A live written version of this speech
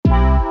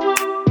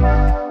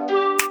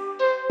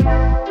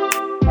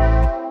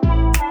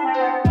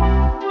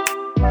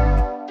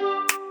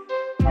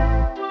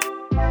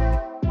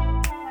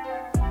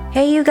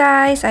Hey you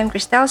guys, I'm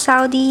Christelle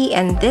Saudi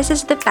and this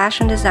is the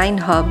Fashion Design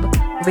Hub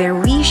where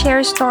we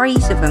share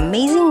stories of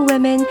amazing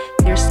women,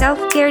 their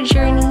self-care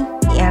journey,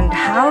 and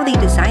how they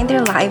design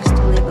their lives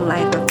to live a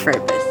life of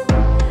purpose.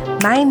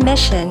 My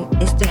mission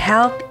is to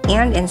help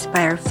and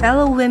inspire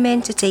fellow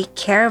women to take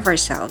care of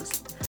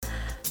ourselves.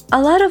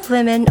 A lot of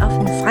women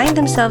often find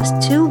themselves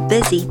too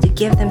busy to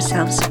give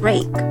themselves a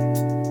break.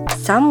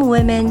 Some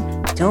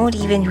women don't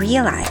even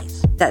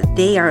realize that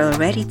they are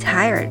already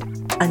tired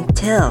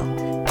until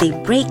they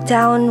break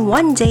down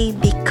one day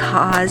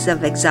because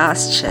of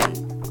exhaustion.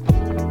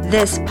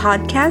 This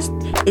podcast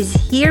is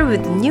here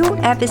with new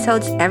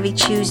episodes every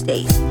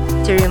Tuesdays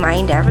to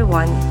remind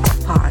everyone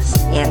to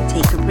pause and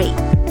take a break.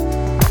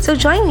 So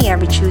join me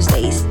every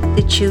Tuesdays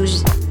to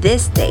choose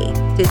this day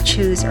to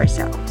choose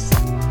ourselves.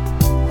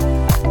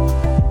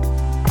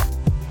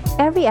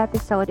 Every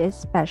episode is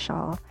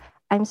special.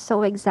 I'm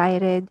so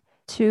excited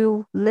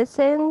to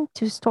listen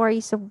to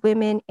stories of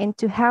women and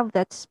to have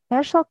that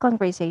special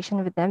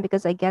conversation with them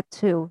because I get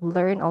to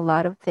learn a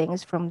lot of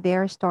things from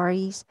their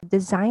stories,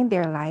 design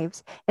their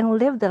lives, and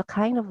live the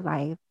kind of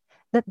life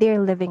that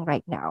they're living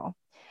right now.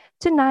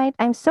 Tonight,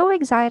 I'm so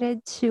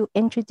excited to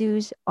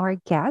introduce our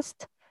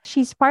guest.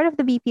 She's part of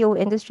the BPO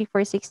industry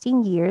for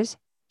 16 years.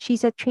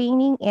 She's a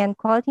training and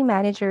quality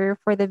manager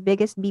for the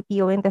biggest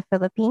BPO in the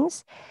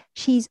Philippines.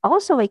 She's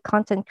also a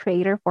content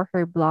creator for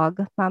her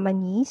blog, Mama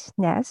Ni's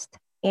Nest,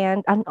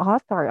 and an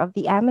author of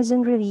the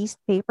Amazon released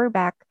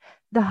paperback,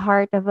 The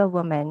Heart of a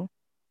Woman.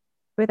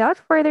 Without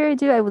further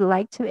ado, I would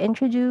like to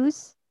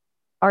introduce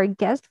our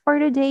guest for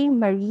today,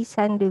 Marie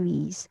San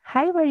Luis.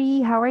 Hi,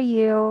 Marie. How are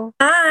you?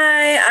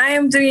 Hi, I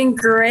am doing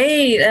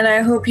great, and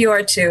I hope you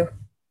are too.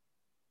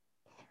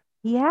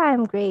 Yeah,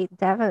 I'm great,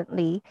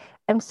 definitely.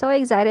 I'm so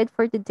excited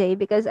for today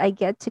because I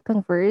get to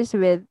converse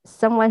with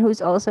someone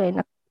who's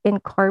also in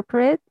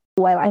corporate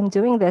while I'm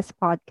doing this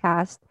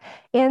podcast.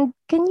 And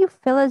can you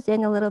fill us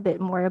in a little bit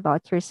more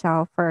about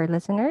yourself for our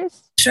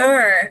listeners?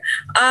 Sure.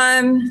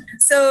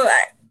 So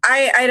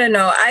I don't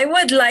know. I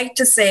would like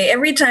to say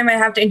every time I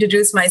have to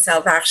introduce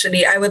myself,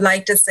 actually, I would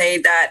like to say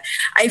that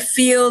I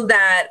feel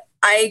that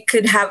I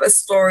could have a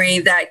story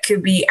that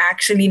could be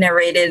actually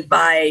narrated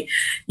by,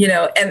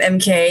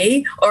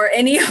 MMK or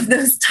any of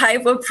those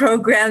type of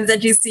programs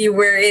that you see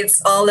where it's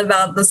all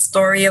about the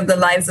story of the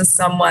lives of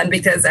someone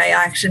because I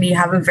actually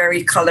have a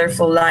very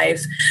colorful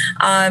life.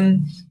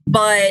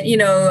 But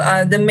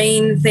the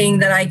main thing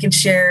that I can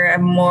share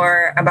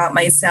more about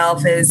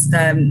myself is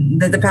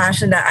the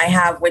passion that I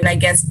have. When I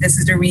guess this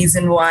is the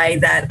reason why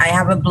that I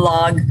have a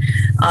blog.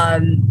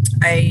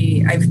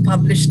 I've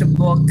published a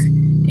book,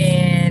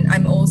 and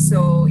I'm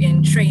also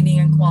in training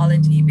and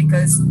quality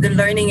because the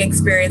learning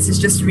experience is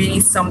just really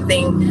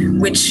something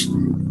which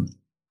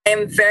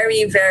I'm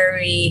very,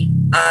 very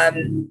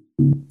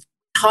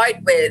hard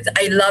with.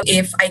 I love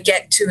if I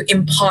get to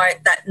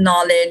impart that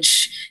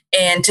knowledge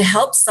and to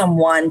help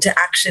someone to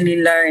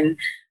actually learn.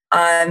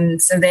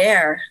 So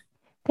there.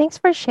 Thanks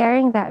for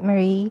sharing that,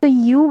 Marie. So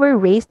you were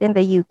raised in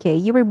the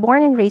UK. You were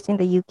born and raised in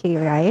the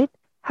UK, right?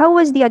 How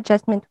was the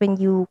adjustment when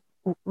you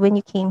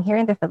came here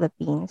in the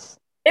Philippines?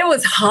 It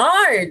was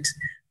hard.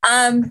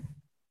 Um,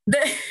 the,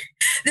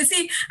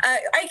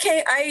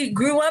 I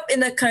grew up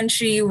in a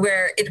country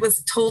where it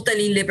was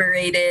totally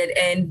liberated,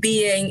 and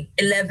being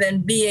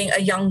 11, being a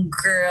young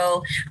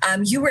girl,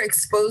 you were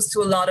exposed to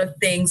a lot of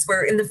things.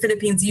 Where in the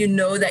Philippines, you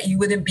know that you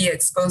wouldn't be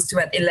exposed to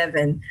at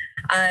 11.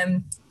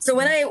 So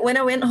when I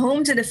went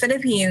home to the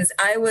Philippines,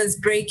 I was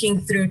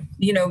breaking through,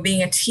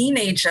 being a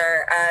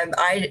teenager.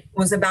 I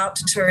was about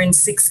to turn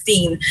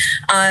 16.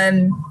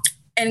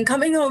 And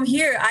coming home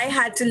here, I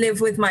had to live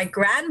with my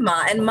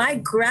grandma, and my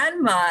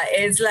grandma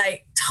is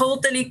like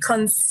totally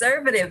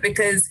conservative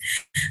because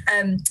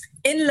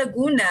in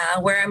Laguna,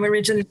 where I'm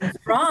originally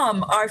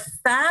from, our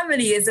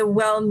family is a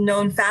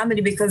well-known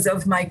family because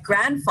of my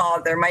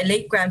grandfather, my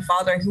late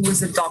grandfather, who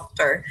was a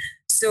doctor.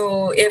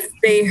 So if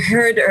they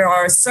heard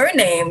our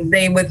surname,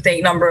 they would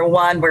think, number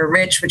one, we're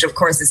rich, which of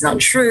course is not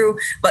true.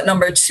 But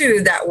number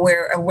two, that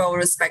we're a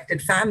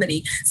well-respected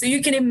family. So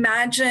you can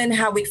imagine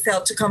how it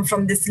felt to come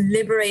from this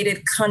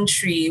liberated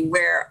country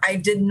where I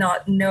did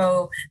not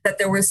know that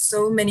there were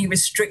so many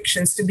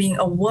restrictions to being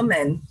a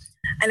woman.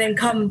 And then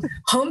come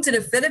home to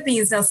the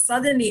Philippines. Now,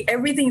 suddenly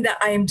everything that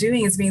I am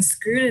doing is being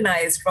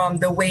scrutinized, from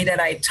the way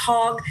that I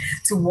talk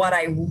to what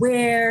I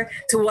wear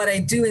to what I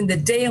do in the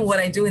day and what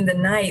I do in the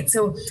night.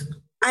 So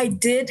I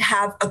did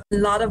have a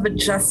lot of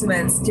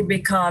adjustments to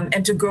become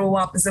and to grow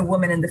up as a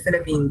woman in the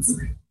Philippines.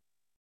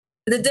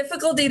 The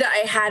difficulty that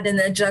I had and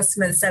the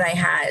adjustments that I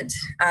had,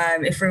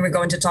 if we were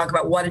going to talk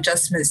about what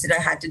adjustments did I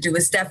had to do,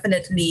 is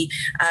definitely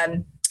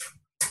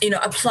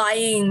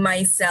applying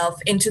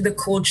myself into the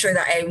culture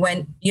that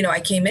I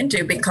came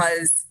into,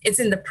 because it's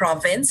in the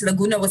province.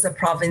 Laguna was a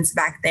province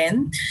back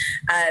then.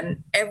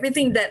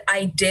 Everything that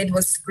I did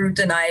was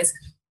scrutinized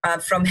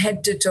from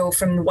head to toe,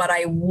 from what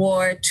I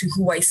wore to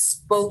who I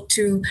spoke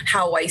to,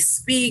 how I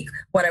speak,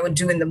 what I would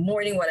do in the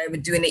morning, what I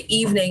would do in the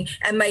evening.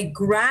 And my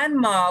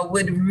grandma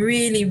would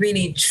really,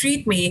 really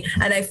treat me.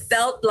 And I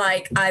felt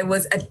like I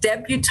was a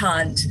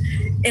debutante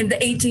in the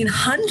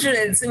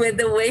 1800s with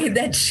the way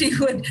that she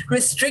would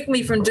restrict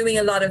me from doing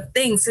a lot of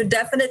things. So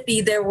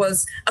definitely there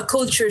was a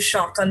culture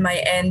shock on my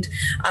end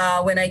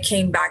when I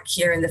came back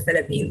here in the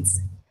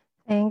Philippines.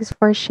 Thanks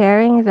for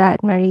sharing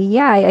that, Marie.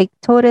 Yeah, I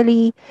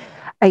totally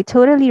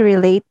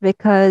relate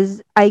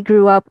because I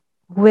grew up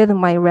with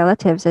my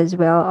relatives as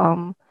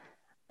well.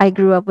 I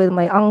grew up with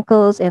my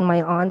uncles and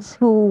my aunts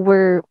who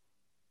were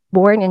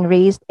born and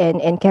raised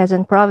in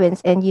Quezon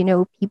province. And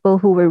people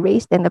who were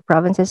raised in the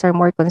provinces are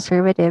more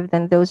conservative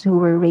than those who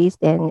were raised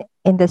in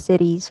the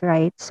cities,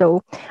 right?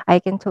 So I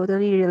can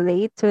totally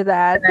relate to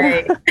that.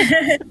 Right.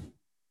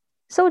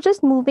 So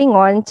just moving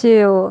on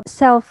to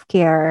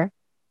self-care.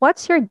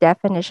 What's your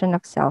definition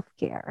of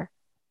self-care?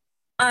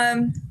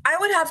 I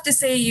would have to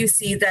say, you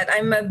see, that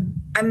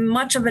I'm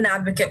much of an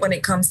advocate when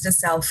it comes to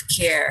self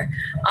care,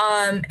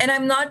 and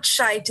I'm not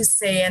shy to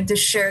say and to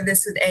share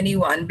this with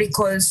anyone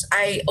because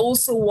I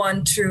also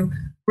want to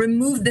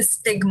remove the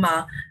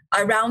stigma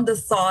around the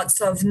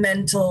thoughts of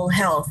mental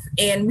health.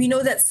 And we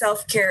know that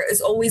self care is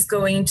always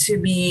going to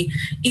be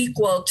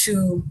equal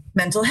to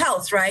mental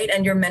health, right?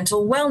 And your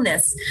mental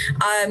wellness.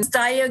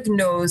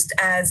 Diagnosed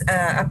as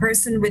a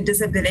person with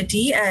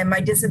disability, and my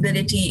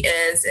disability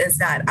is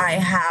that I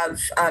have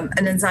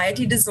an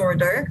anxiety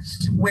disorder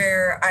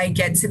where I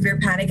get severe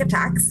panic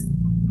attacks.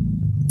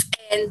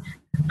 And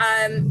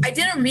I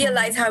didn't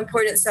realize how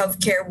important self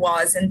care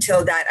was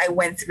until that I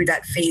went through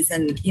that phase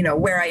and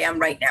where I am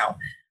right now.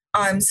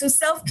 So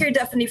self care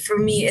definitely for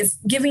me is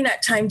giving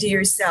that time to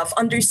yourself,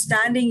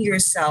 understanding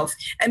yourself,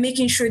 and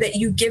making sure that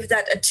you give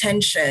that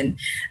attention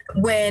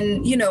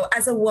when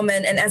as a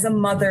woman and as a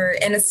mother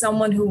and as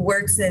someone who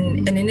works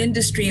in an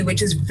industry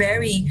which is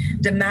very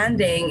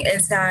demanding,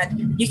 is that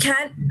you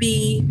can't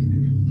be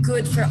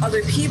good for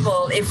other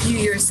people if you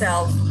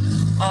yourself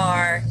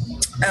are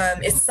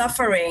is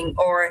suffering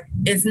or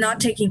is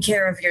not taking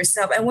care of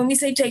yourself. And when we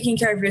say taking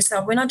care of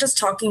yourself, we're not just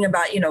talking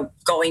about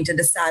going to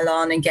the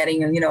salon and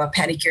getting a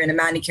pedicure and a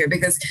manicure,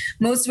 because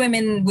most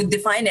women would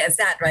define it as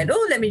that, right?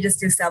 Oh, let me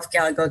just do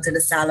self-care, I'll go to the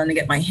salon and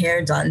get my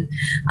hair done,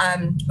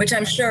 which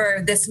I'm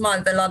sure this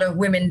month a lot of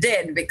women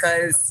did,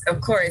 because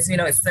of course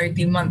it's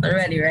 13th month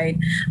already, right?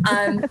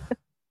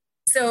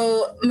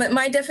 So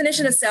my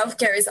definition of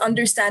self-care is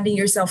understanding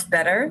yourself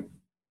better,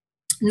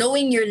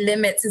 knowing your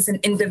limits as an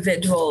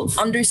individual,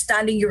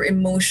 understanding your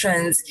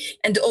emotions,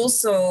 and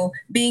also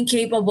being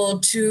capable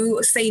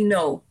to say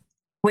no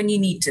when you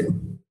need to.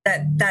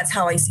 That's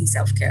how I see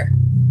self-care.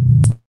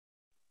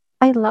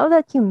 I love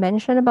that you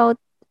mentioned about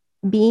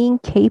being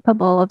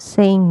capable of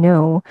saying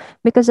no,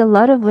 because a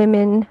lot of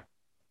women,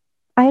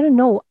 I don't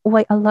know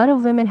why, a lot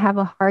of women have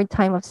a hard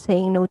time of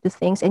saying no to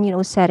things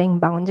and setting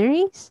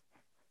boundaries.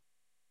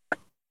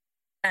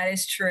 That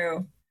is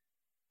true.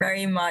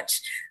 Very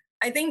much.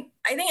 I think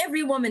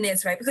every woman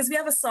is, right, because we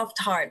have a soft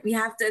heart. We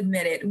have to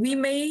admit it. We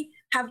may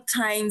have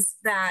times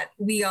that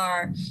we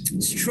are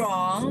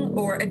strong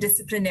or a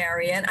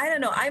disciplinarian. I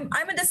don't know.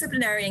 I'm a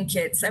disciplinarian,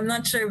 kids. I'm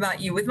not sure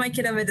about you. With my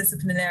kid, I'm a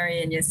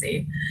disciplinarian, you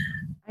see.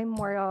 I'm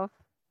more of,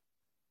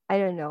 I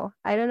don't know.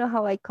 I don't know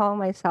how I call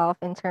myself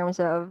in terms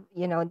of,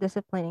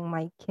 disciplining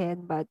my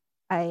kid, but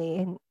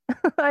I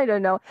I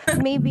don't know.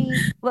 Maybe,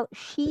 well,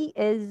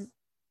 she's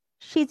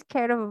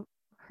scared of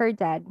her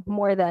dad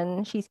more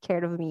than she's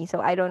scared of me.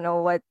 So I don't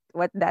know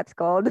what that's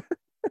called.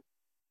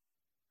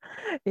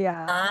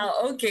 Yeah. Ah,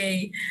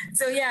 okay.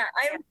 So yeah,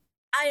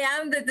 I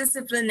am the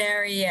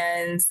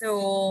disciplinarian.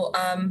 So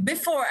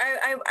before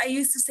I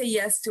used to say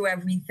yes to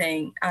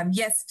everything.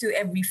 Yes to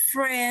every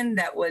friend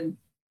that would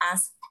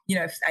ask,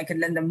 if I could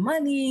lend them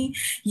money.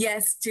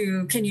 Yes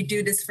to, can you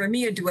do this for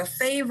me or do a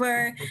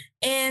favor?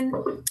 And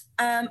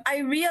I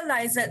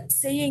realized that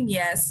saying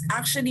yes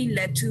actually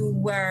led to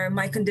where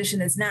my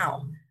condition is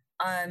now.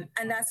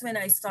 And that's when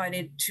I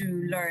started to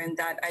learn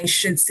that I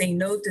should say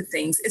no to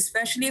things,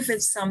 especially if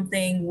it's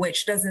something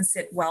which doesn't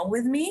sit well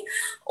with me,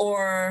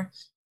 or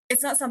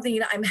it's not something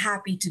that I'm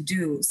happy to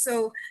do.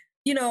 So,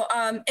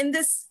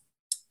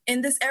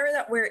 in this era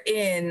that we're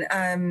in,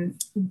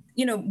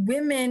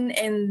 women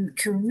and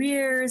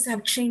careers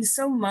have changed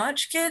so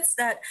much, kids,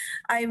 that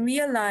I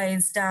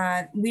realize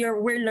that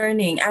we're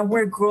learning and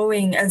we're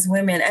growing as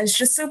women. And it's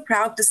just so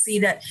proud to see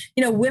that,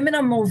 women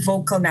are more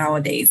vocal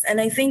nowadays.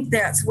 And I think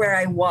that's where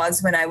I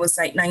was when I was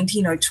like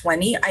 19 or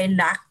 20. I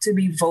lacked to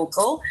be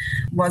vocal,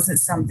 wasn't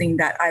something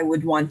that I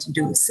would want to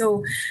do.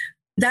 So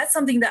that's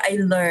something that I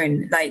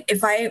learned. Like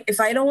if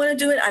I don't want to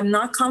do it, I'm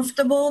not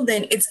comfortable,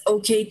 then it's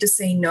okay to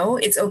say no.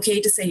 It's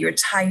okay to say you're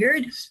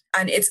tired,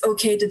 and it's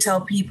okay to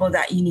tell people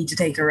that you need to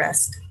take a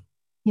rest.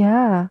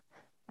 Yeah,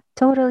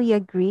 totally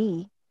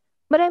agree.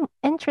 But I'm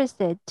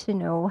interested to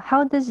know,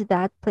 how does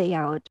that play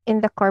out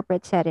in the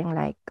corporate setting?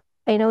 Like,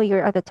 I know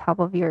you're at the top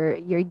of your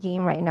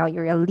game right now.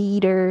 You're a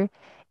leader,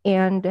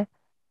 and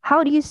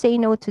how do you say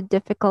no to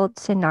difficult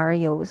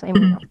scenarios? I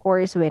mean, of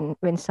course,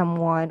 when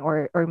someone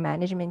or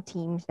management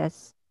team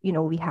says,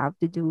 we have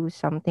to do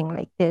something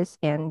like this,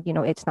 and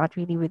it's not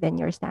really within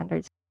your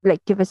standards.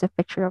 Like, give us a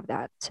picture of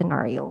that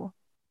scenario.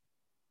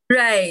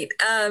 Right.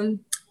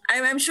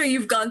 I'm sure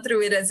you've gone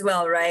through it as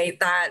well, right?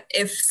 That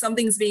if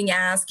something's being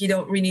asked, you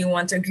don't really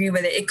want to agree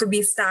with it. It could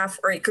be staff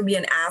or it could be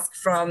an ask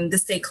from the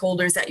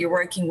stakeholders that you're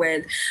working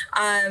with.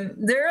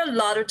 There are a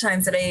lot of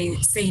times that I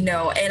say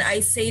no, and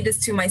I say this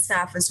to my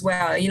staff as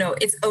well. You know,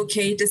 it's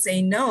okay to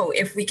say no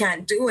if we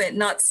can't do it.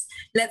 Not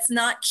Let's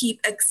not keep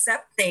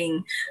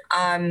accepting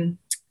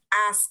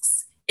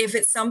asks if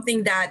it's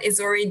something that is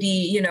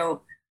already,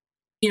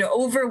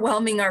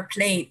 overwhelming our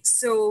plate.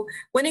 So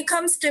when it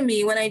comes to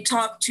me, when I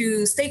talk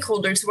to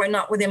stakeholders who are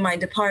not within my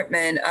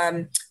department,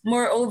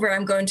 moreover,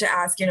 I'm going to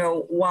ask,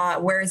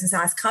 where is this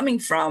ask coming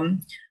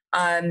from?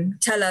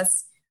 Tell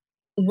us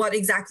what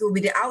exactly will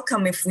be the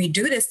outcome if we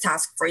do this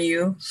task for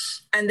you,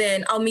 and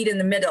then I'll meet in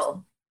the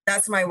middle.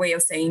 That's my way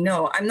of saying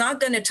no. I'm not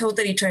going to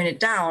totally turn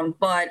it down,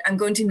 but I'm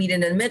going to meet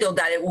in the middle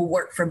that it will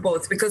work for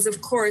both. Because,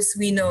 of course,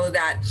 we know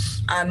that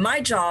my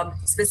job,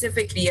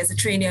 specifically as a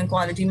trainee and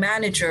quality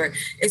manager,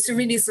 is to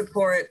really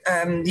support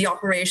the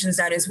operations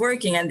that is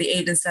working and the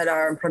agents that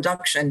are in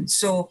production.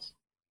 So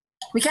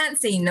we can't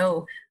say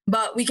no,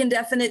 but we can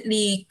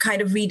definitely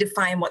kind of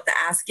redefine what the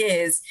ask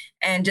is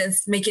and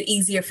just make it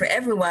easier for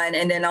everyone.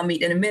 And then I'll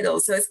meet in the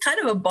middle. So it's kind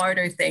of a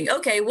barter thing.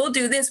 Okay, we'll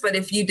do this, but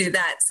if you do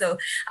that. So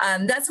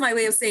that's my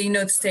way of saying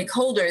no to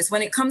stakeholders.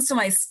 When it comes to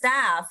my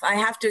staff, I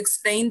have to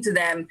explain to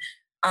them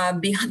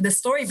the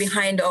story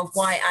behind of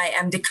why I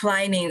am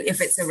declining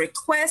if it's a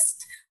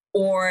request,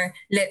 or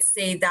let's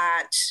say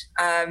that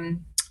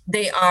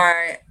they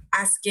are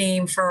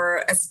asking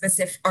for a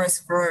specific or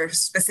for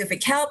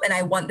specific help and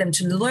I want them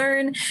to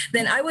learn,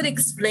 then I would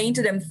explain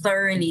to them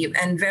thoroughly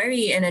and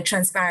very in a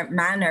transparent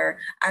manner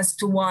as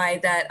to why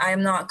that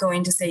I'm not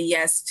going to say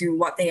yes to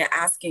what they are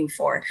asking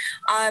for.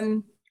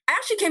 I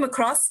actually came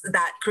across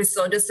that,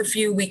 Crystal, just a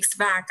few weeks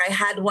back. I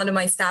had one of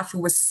my staff who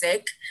was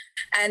sick,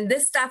 and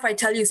this staff, I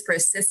tell you, is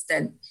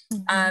persistent.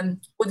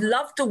 Would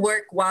love to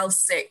work while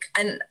sick,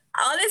 and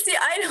honestly,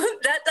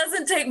 that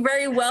doesn't take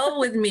very well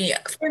with me.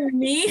 For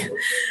me,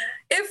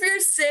 if you're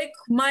sick,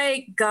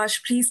 my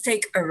gosh, please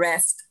take a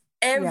rest.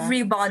 Yeah.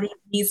 Everybody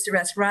needs to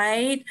rest,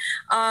 right?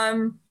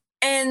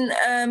 And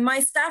my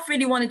staff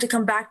really wanted to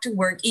come back to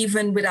work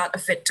even without a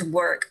fit to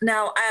work.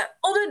 Now,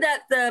 although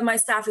that my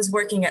staff is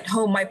working at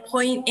home, my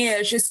point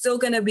is you're still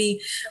going to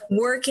be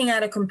working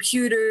at a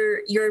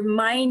computer. Your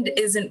mind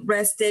isn't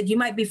rested. You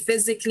might be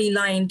physically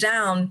lying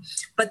down,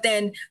 but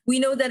then we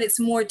know that it's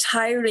more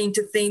tiring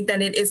to think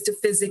than it is to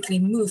physically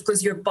move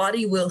because your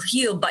body will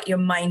heal, but your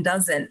mind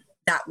doesn't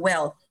that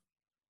well.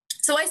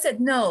 So I said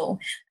no.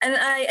 And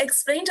I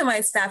explained to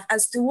my staff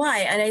as to why.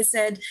 And I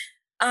said,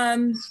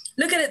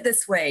 look at it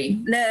this way.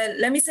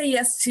 Let me say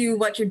yes to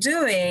what you're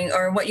doing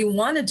or what you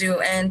want to do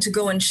and to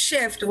go and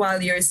shift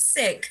while you're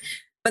sick.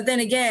 But then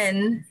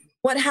again,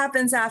 what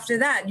happens after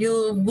that?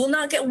 You will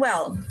not get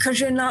well because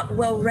you're not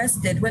well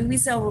rested. When we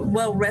say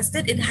well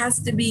rested, it has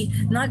to be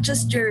not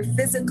just your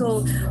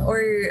physical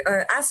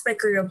or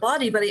aspect of your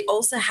body, but it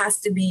also has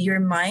to be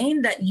your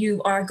mind that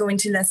you are going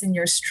to lessen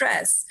your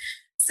stress.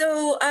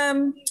 So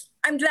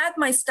I'm glad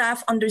my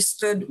staff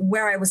understood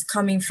where I was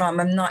coming from.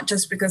 I'm not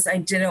just because I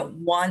didn't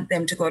want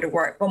them to go to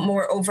work, but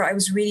moreover, I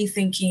was really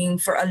thinking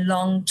for a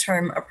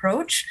long-term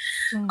approach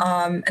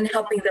and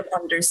helping them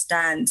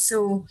understand.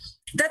 So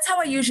that's how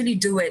I usually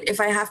do it if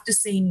I have to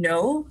say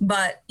no,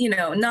 but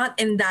not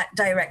in that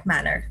direct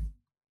manner.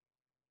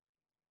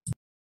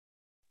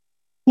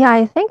 Yeah,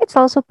 I think it's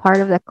also part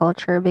of the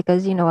culture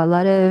because, a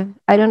lot of,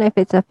 I don't know if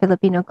it's a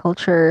Filipino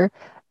culture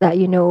that,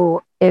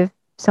 if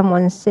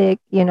someone's sick,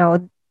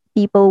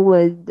 people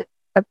would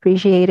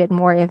appreciate it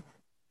more if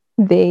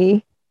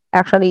they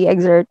actually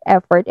exert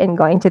effort in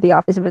going to the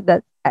office. But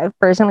that,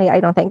 personally, I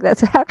don't think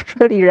that's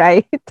actually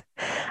right.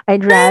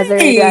 I'd rather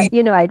Right.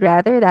 that, I'd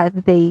rather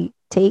that they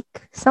take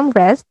some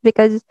rest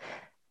because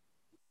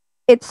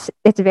it's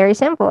very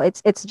simple.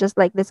 It's just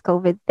like this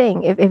COVID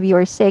thing. If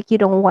you're sick, you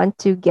don't want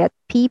to get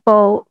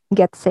people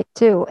get sick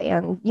too.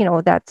 And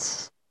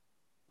that's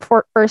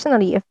for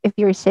personally, if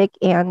you're sick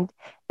and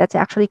that's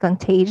actually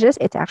contagious,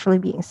 it's actually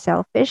being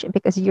selfish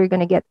because you're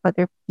gonna get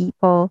other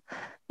people,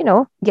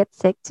 get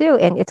sick too.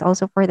 And it's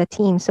also for the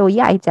team. So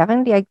yeah, I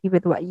definitely agree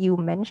with what you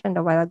mentioned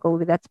a while ago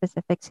with that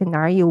specific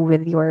scenario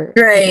with your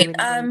Right. with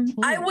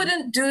your I team.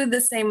 wouldn't do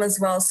the same as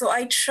well. So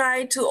I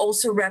try to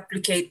also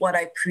replicate what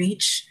I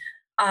preach.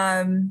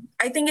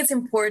 I think it's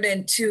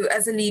important to,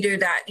 as a leader,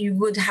 that you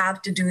would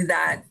have to do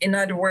that. In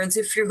other words,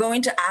 if you're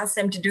going to ask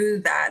them to do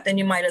that, then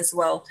you might as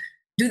well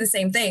do the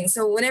same thing.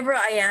 So whenever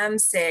I am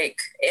sick,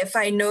 if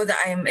I know that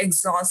I'm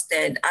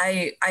exhausted,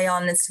 I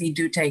honestly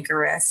do take a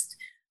rest.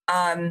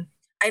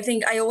 I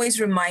think I always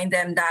remind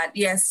them that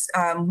yes,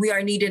 we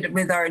are needed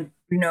with our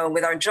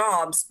with our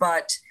jobs,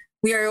 but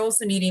we are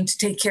also needing to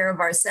take care of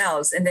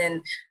ourselves. And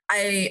then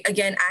I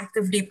again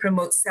actively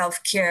promote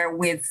self-care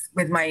with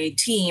my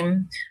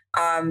team,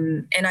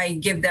 and I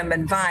give them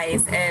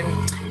advice. And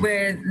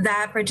with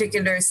that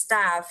particular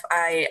staff,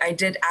 I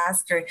did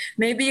ask her,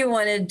 maybe you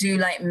want to do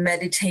like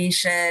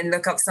meditation,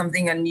 look up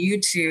something on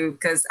YouTube.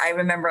 Because I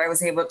remember I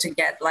was able to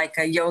get like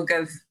a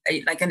yoga,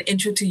 like an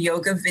intro to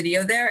yoga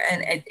video there,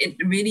 and it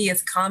really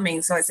is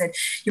calming. So I said,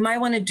 you might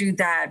want to do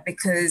that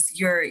because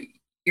your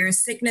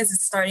sickness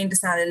is starting to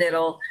sound a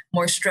little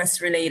more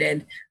stress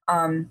related.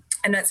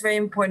 And that's very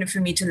important for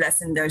me to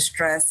lessen their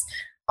stress.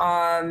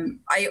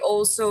 I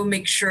also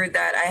make sure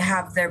that I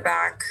have their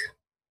back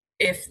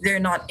if they're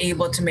not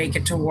able to make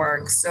it to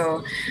work.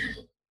 So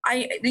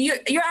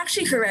you're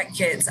actually correct,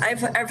 kids.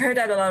 I've heard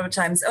that a lot of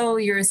times. Oh,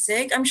 you're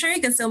sick. I'm sure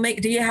you can still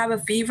make. Do you have a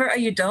fever? Oh,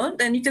 you don't?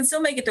 Then you can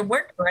still make it to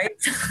work, right?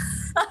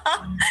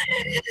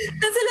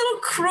 That's a little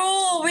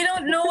cruel. We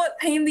don't know what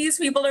pain these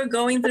people are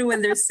going through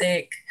when they're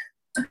sick.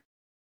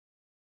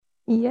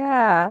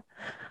 Yeah.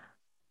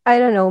 I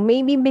don't know,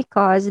 maybe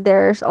because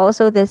there's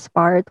also this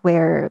part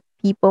where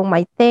people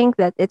might think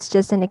that it's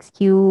just an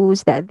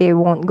excuse that they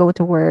won't go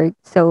to work.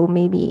 So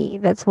maybe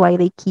that's why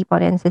they keep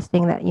on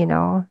insisting that,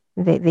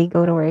 they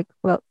go to work.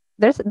 Well,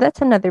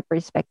 that's another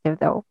perspective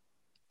though.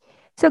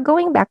 So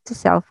going back to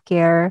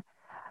self-care,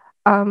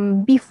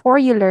 before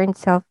you learned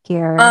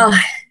self-care, Oh, it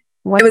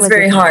what was was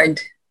very it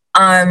like?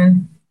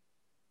 hard.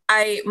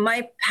 I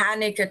my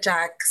panic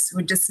attacks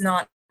would just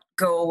not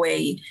go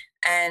away.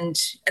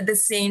 And at the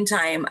same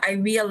time, I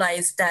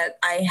realized that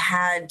I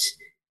had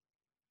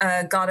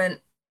gotten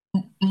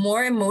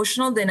more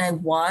emotional than I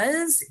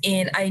was.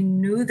 And I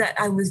knew that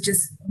I was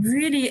just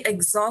really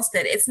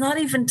exhausted. It's not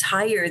even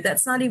tired.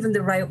 That's not even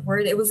the right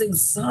word. It was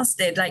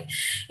exhausted. Like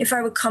if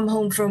I would come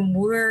home from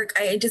work,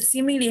 I just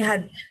seemingly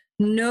had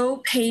no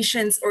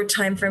patience or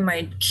time for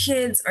my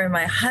kids or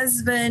my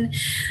husband.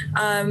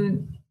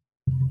 Um,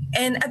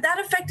 and that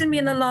affected me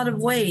in a lot of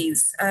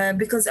ways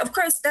because of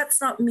course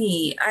that's not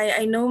me.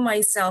 I know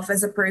myself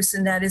as a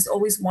person that is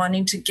always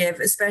wanting to give,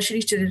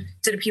 especially to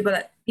the people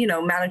that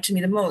matter to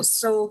me the most.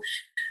 So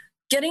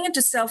getting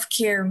into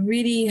self-care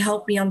really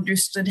helped me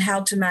understood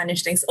how to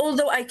manage things,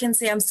 although I can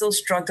say I'm still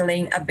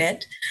struggling a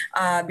bit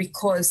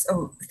because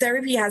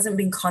therapy hasn't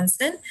been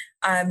constant.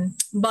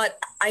 But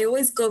I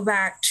always go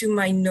back to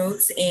my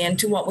notes and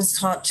to what was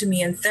taught to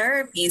me in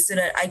therapy so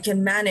that I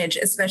can manage,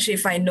 especially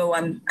if I know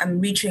I'm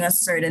reaching a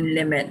certain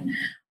limit.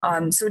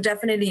 So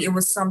definitely it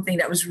was something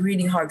that was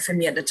really hard for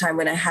me at the time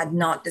when I had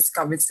not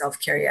discovered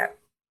self-care yet.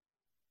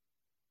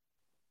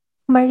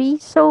 Marie,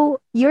 so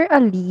you're a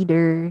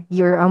leader,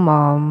 you're a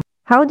mom.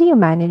 How do you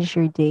manage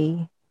your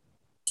day?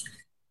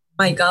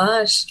 My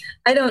gosh,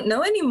 I don't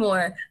know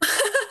anymore.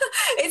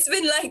 It's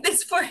been like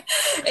this for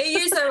 8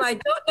 years now. I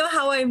don't know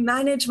how I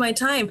manage my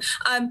time.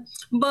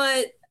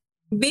 But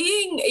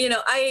being,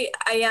 I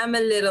am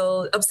a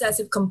little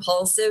obsessive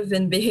compulsive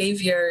in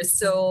behavior.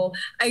 So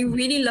I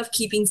really love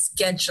keeping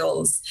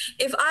schedules.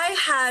 If I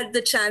had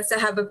the chance to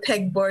have a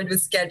pegboard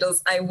with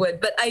schedules, I would.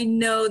 But I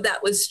know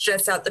that would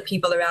stress out the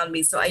people around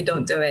me, so I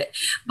don't do it.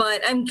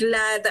 But I'm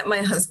glad that my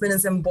husband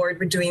is on board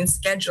with doing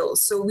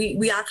schedules. So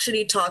we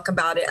actually talk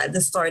about it at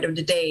the start of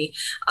the day.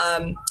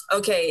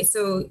 Okay,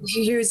 so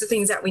here's the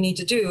things that we need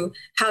to do.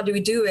 How do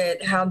we do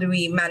it? How do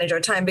we manage our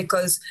time?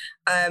 Because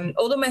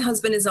although my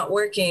husband is not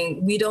working,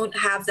 we don't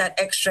have that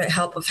extra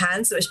help of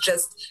hands. So it's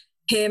just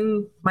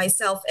him,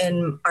 myself,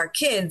 and our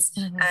kids.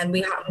 Mhm. And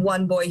we have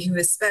one boy who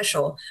is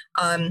special.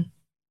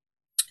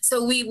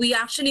 So we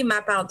actually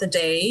map out the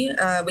day.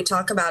 We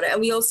talk about it,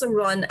 and we also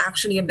run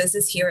actually a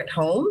business here at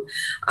home.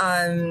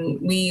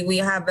 We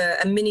have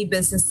a mini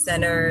business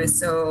center,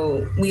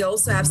 so we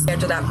also have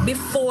scheduled that.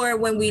 Before,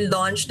 when we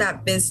launched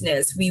that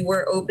business, we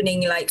were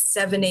opening like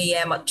 7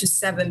 a.m. up to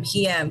 7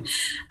 p.m.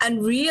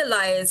 and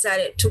realized that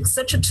it took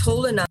such a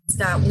toll on us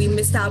that we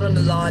missed out on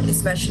a lot,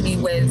 especially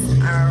with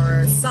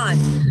our son,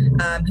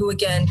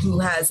 who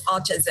has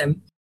autism.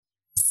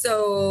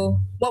 So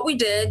what we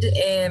did,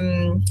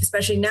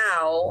 especially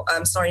now,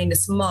 starting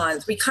this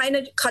month, we kind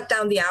of cut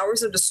down the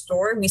hours of the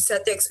store. We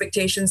set the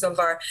expectations of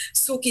our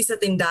suki sa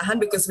tindahan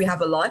because we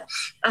have a lot.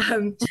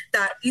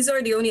 That these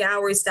are the only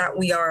hours that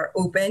we are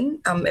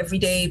open every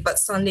day, but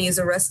Sunday is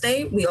a rest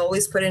day. We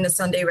always put in a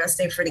Sunday rest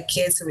day for the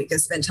kids so we can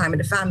spend time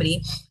with the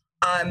family.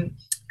 And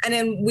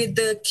then with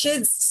the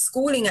kids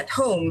schooling at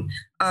home,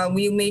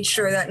 we made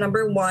sure that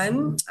number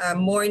one,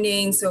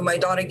 morning. So my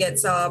daughter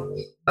gets up.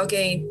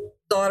 Okay,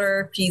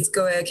 daughter, please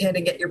go ahead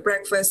and get your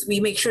breakfast. We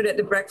make sure that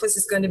the breakfast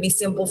is going to be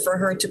simple for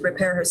her to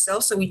prepare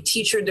herself. So we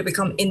teach her to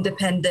become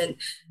independent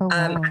Oh,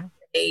 at wow. that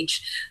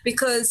age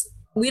because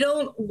we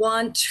don't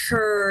want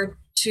her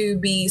to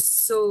be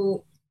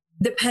so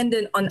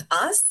dependent on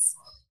us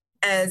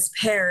as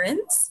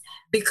parents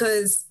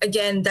because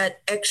again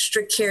that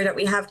extra care that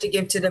we have to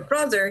give to the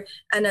brother,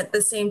 and at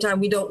the same time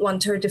we don't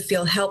want her to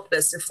feel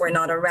helpless if we're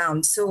not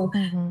around. So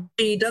Mhm.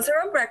 she does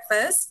her own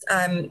breakfast.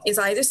 It's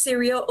either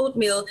cereal,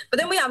 oatmeal, but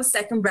then we have a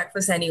second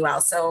breakfast anyway.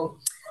 So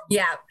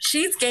yeah,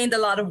 she's gained a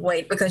lot of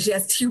weight because she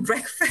has two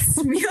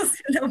breakfast meals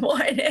in the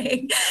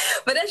morning.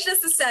 But that's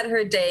just to set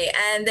her day.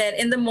 And then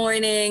in the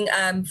morning,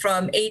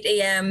 from 8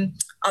 a.m.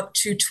 up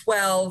to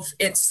 12,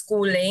 it's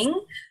schooling.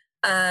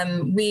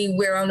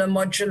 We're on a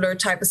modular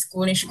type of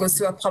school, and she goes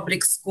to a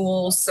public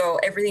school, so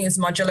everything is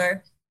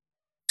modular.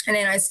 And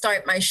then I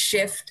start my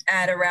shift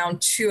at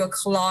around 2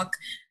 o'clock.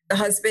 The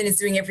husband is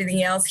doing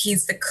everything else.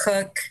 He's the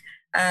cook.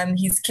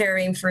 He's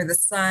caring for the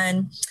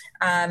son.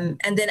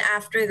 And then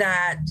after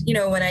that,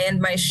 when I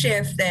end my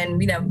shift, then,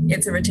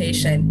 it's a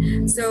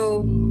rotation.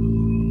 So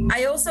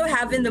I also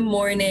have in the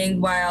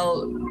morning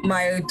while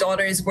my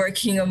daughter is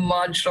working on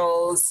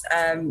modules,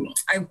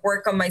 I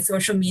work on my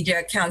social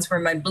media accounts for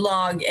my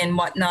blog and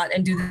whatnot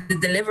and do the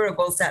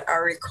deliverables that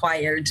are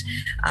required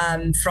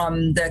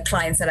from the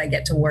clients that I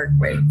get to work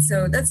with.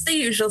 So that's the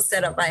usual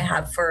setup I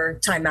have for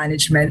time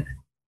management.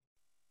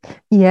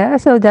 Yeah,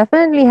 so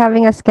definitely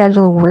having a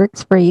schedule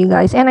works for you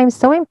guys. And I'm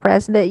so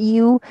impressed that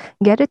you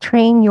get to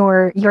train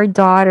your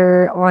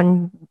daughter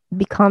on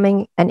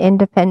becoming an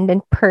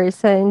independent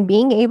person,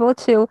 being able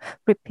to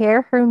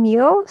prepare her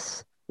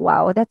meals.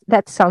 Wow,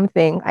 that's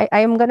something. I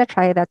am gonna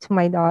try that to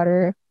my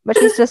daughter. But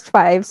she's just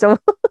 5, so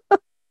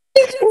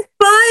She's just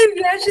 5.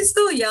 Yeah, she's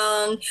still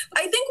young.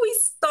 I think we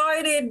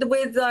started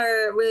with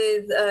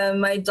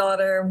my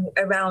daughter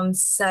around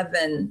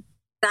 7.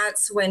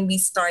 That's when we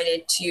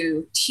started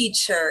to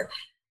teach her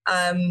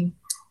um,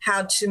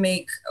 how to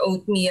make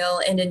oatmeal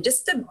and then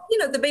just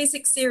the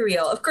basic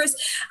cereal. Of course,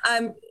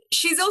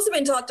 she's also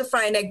been taught to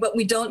fry an egg, but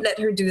we don't let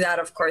her do that,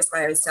 of course,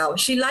 by herself.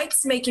 She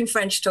likes making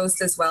French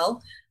toast as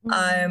well,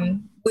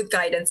 with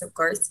guidance, of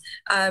course.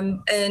 And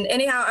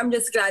anyhow, I'm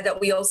just glad that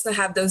we also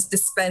have those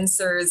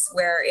dispensers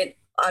where it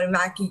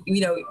automatically,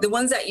 the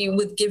ones that you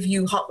would give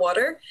you hot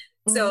water.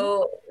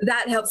 So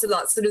that helps a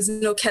lot. So there's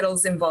no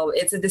kettles involved.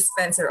 It's a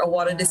dispenser, a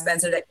water yeah.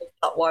 dispenser that gives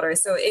hot water.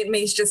 So it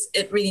makes just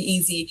it really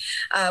easy.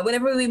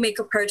 Whenever we make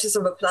a purchase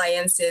of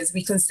appliances,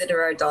 we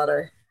consider our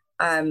daughter.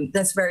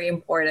 That's very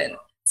important.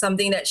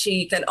 Something that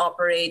she can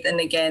operate and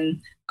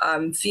again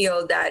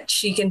feel that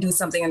she can do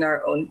something on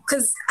her own.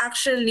 Because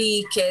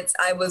actually, kids,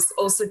 I was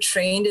also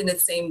trained in the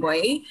same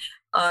way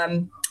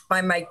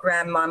by my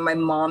grandma, my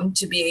mom,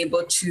 to be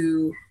able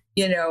to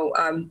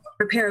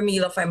prepare a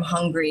meal if I'm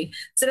hungry.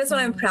 So that's what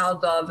I'm Mhm.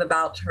 proud of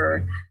about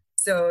her.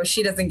 So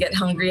she doesn't get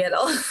hungry at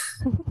all.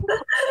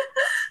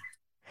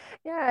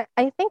 Yeah,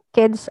 I think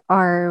kids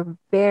are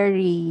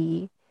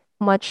very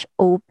much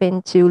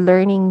open to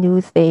learning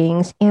new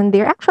things and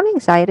they're actually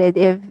excited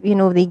if,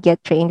 they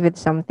get trained with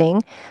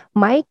something.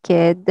 My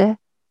kid,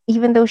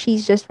 even though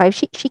she's just 5,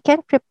 she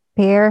can't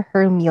prepare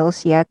her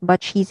meals yet,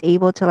 but she's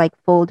able to like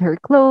fold her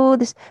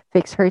clothes,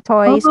 fix her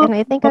toys. And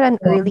I think at an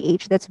early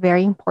age, that's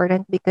very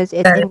important because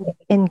it's Very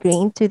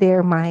ingrained to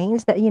their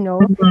minds that,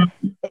 Mhm.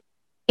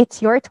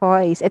 it's your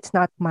toys, it's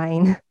not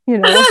mine,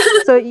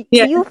 so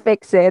Yeah. you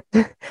fix it.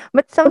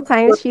 But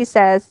sometimes she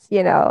says,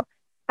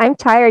 I'm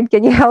tired,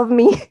 can you help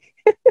me?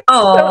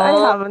 So I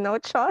Oh, have no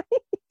choice.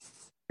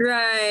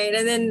 right.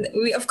 And then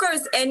of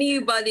course,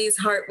 anybody's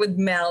heart would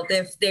melt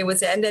if they would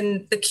say, and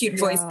then the cute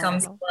voice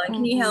comes Yeah. on,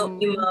 can you help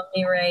me, Mm-hmm.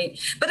 mommy? Right.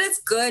 But it's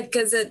good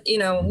because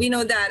we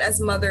know that as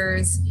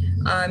mothers,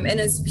 and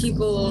as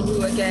people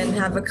who again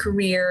have a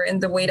career in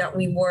the way that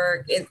we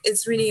work,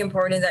 it's really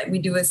important that we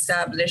do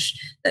establish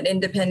that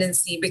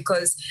independency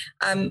because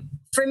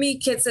for me,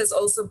 kids is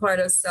also part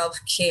of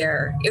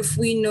self-care. If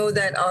we know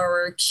that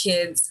our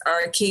kids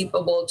are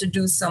capable to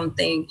do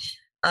something,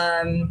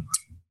 um,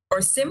 or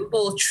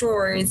simple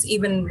chores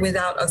even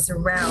without us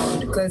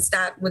around because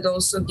that would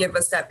also give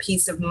us that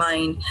peace of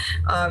mind.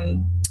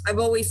 I've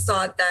always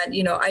thought that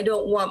I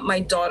don't want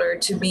my daughter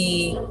to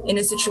be in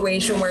a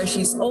situation where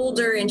she's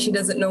older and she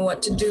doesn't know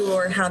what to do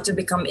or how to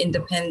become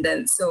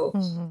independent. So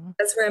Mm-hmm.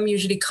 that's where I'm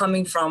usually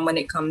coming from when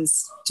it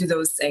comes to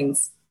those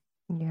things.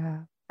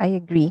 Yeah, I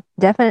agree.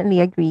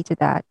 Definitely agree to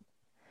that.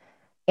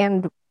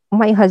 And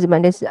my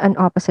husband is an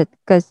opposite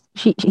because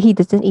he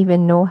doesn't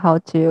even know how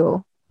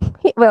to.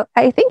 Well,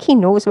 I think he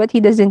knows, but he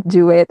doesn't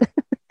do it.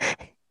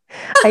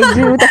 I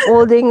do the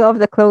folding of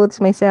the clothes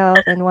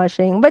myself and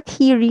washing, but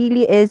he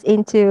really is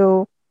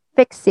into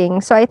fixing.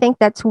 So I think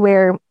that's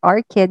where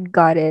our kid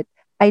got it.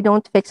 I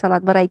don't fix a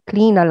lot, but I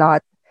clean a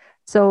lot.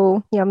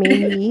 So yeah,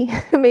 maybe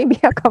maybe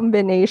a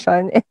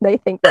combination, and I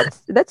think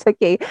that's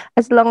okay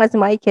as long as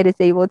my kid is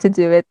able to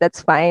do it.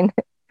 That's fine.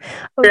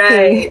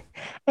 Okay. Right.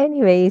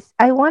 Anyways,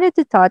 I wanted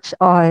to touch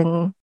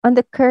on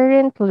the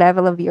current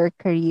level of your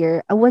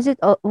career. Was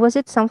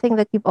it something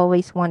that you've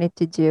always wanted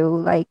to do?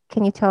 Like,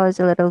 can you tell us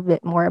a little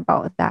bit more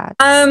about that?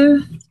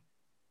 um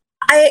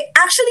I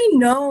actually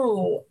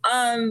know.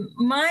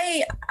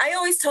 I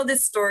always tell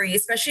this story,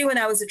 especially when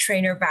I was a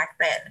trainer back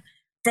then,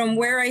 from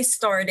where I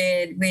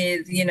started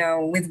with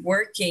with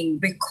working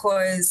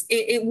because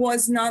it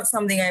was not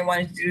something I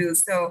wanted to do.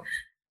 So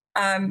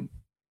um,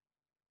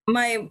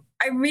 I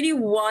really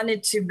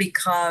wanted to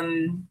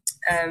become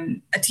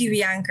a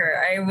TV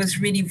anchor. I was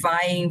really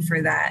vying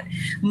for that.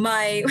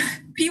 My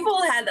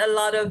people had a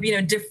lot of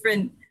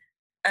different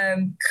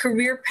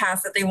career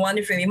paths that they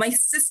wanted for me. My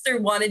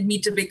sister wanted me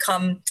to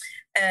become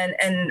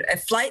a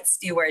flight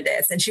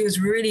stewardess, and she was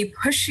really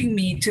pushing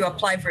me to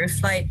apply for a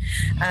flight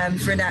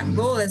for that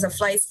role as a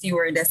flight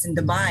stewardess in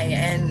Dubai.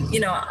 And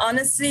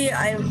honestly,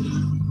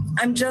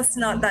 I'm just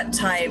not that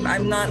type.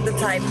 I'm not the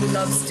type who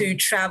loves to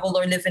travel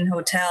or live in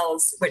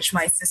hotels, which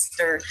my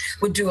sister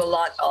would do a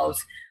lot of.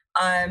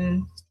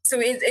 So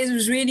it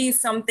was really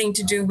something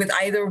to do with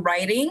either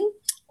writing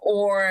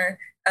or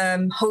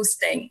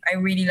hosting. I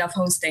really love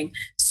hosting.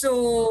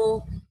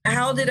 So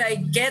how did I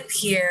get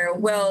here?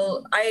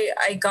 Well,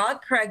 I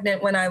got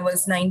pregnant when I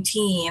was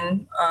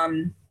 19.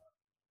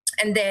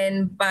 And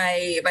then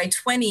by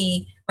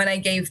 20, when I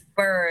gave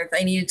birth,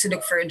 I needed to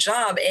look for a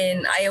job,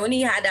 and I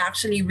only had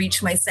actually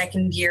reached my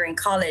second year in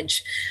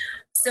college.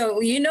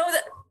 So you know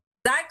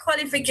that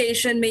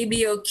qualification may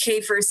be okay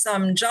for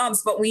some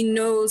jobs, but we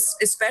know,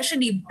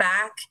 especially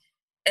back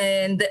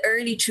in the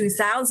early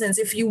 2000s,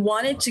 if you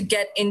wanted to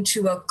get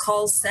into a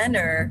call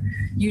center,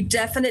 you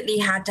definitely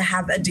had to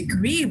have a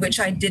degree, which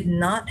I did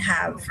not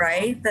have,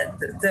 right?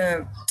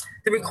 The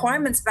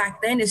requirements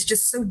back then is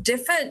just so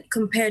different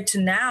compared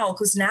to now,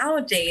 because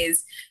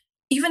nowadays,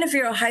 even if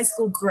you're a high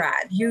school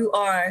grad, you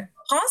are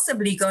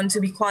possibly going to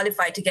be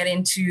qualified to get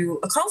into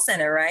a call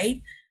center,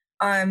 right?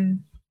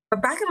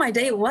 But back in my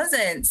day, it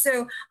wasn't.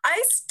 So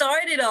I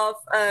started off,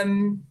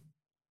 and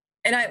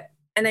I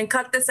and then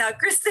cut this out,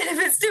 Kristen, if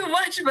it's too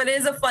much. But it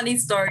is a funny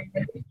story.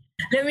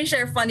 Let me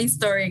share a funny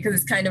story because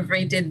it's kind of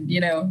rated,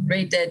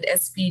 rated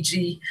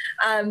SPG.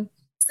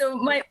 So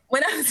my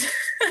when I was,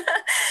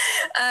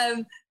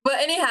 but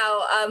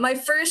anyhow, my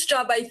first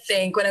job, I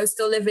think, when I was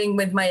still living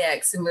with my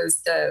ex, who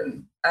was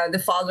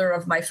the father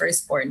of my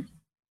firstborn,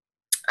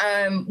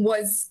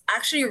 was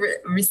actually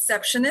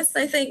receptionist,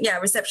 I think. Yeah,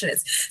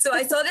 receptionist. So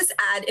I saw this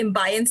ad in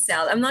Buy and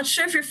Sell. I'm not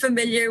sure if you're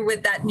familiar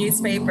with that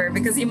newspaper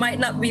because you might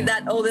not be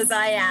that old as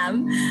I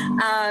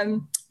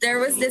am. There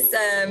was this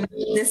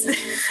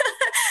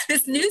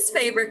this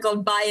newspaper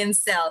called Buy and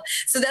Sell.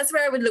 So that's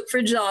where I would look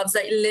for jobs,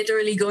 like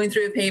literally going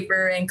through a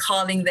paper and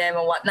calling them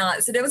and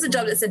whatnot. So there was a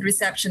job that said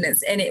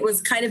receptionist, and it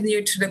was kind of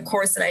near to the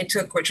course that I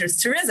took, which was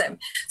tourism.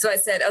 So I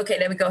said, okay,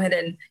 let me go ahead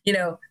and,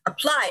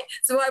 apply.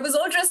 So I was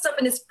all dressed up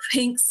in this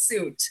pink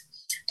suit.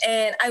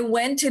 And I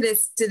went to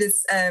this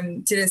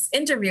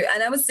interview,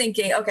 and I was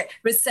thinking, okay,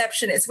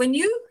 receptionist. When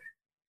you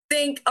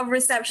think of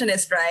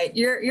receptionist, right?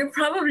 You're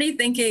probably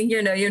thinking,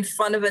 you're in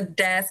front of a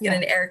desk in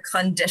an air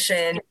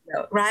condition,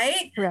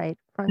 right? Right.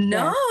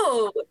 No.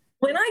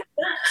 When I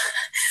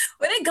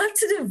got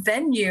to the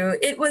venue,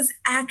 it was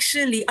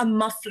actually a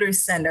muffler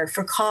center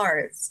for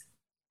cars.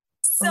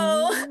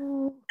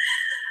 So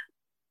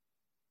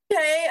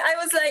okay, I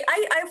was like,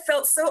 I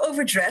felt so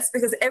overdressed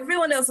because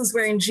everyone else was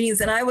wearing jeans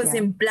and I was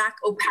in black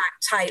opaque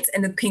tights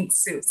and a pink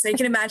suit. So you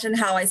can imagine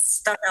how I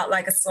stuck out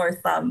like a sore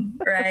thumb,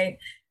 right?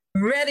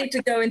 Ready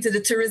to go into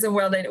the tourism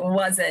world, and it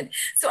wasn't.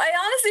 So I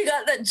honestly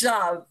got that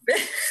job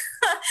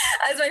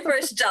as my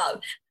first job.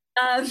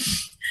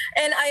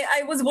 And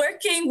I was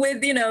working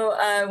with,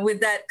 with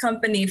that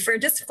company for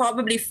just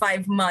probably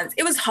 5 months.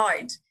 It was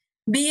hard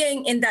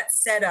being in that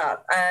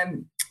setup.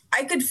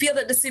 I could feel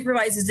that the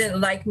supervisors didn't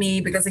like me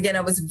because, again,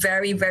 I was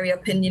very, very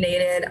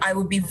opinionated. I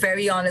would be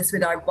very honest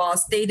with our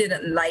boss. They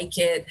didn't like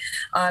it.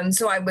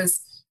 So I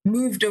was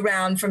moved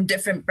around from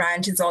different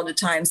branches all the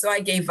time. So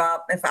I gave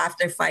up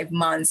after 5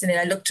 months, and then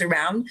I looked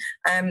around.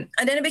 And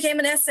then I became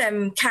an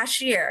SM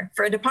cashier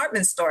for a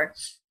department store.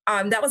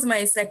 That was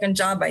my second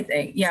job, I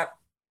think. Yeah.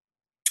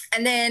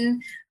 And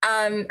then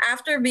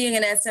after being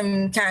an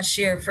SM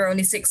cashier for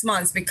only 6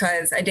 months,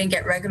 because I didn't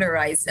get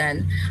regularized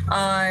then,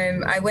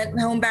 I went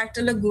home back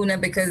to Laguna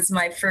because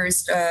my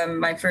first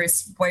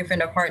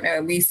boyfriend or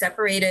partner, we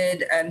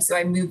separated. So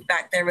I moved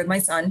back there with my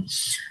son.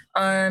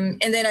 And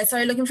then I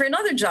started looking for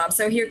another job.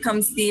 So here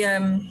comes the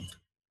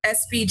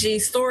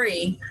SPG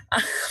story.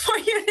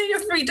 You're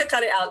free to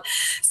cut it out.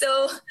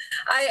 So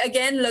I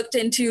again looked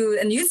into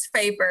a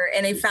newspaper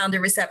and I found a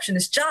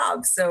receptionist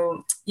job.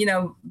 So,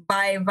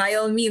 by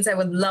all means, I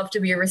would love to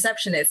be a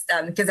receptionist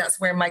because that's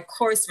where my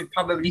course would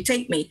probably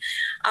take me.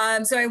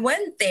 So I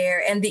went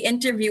there, and the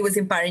interview was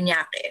in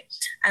Parañaque.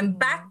 And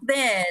back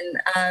then,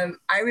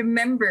 I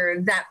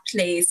remember that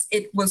place.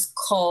 It was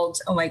called,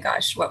 oh my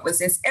gosh, what was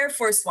this? Air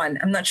Force One.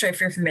 I'm not sure if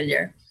you're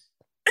familiar.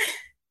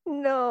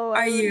 No,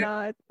 Are I'm you?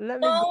 not. Let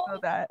me Google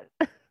that.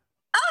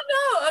 Oh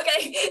no,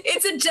 okay.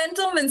 It's a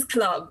gentleman's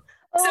club.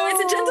 So it's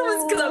a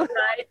gentleman's club, Oh,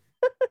 right?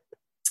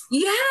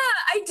 Yeah,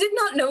 I did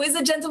not know it's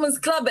a gentleman's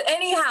club. But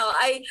anyhow,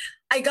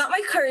 I got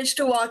my courage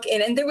to walk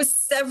in, and there was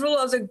several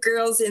other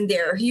girls in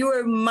there who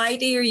were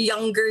mightier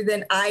younger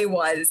than I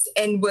was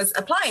and was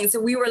applying. So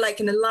we were like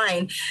in a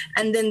line,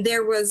 and then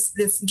there was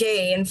this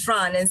gay in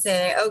front and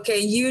saying, okay,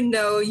 you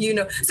know.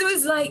 So it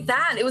was like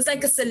that. It was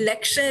like a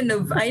selection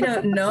of, I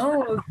don't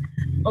know,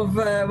 of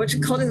what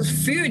you call it,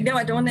 food. No,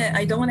 I don't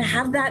want to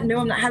have that. No,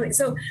 I'm not having.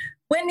 So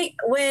when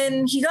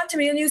he got to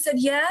me and he said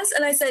yes,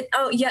 and I said,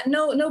 oh yeah,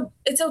 no,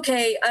 it's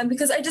okay,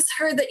 because I just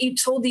heard that you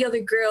told the other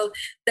girl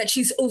that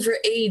she's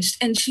overaged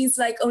and she's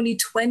like only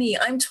 20.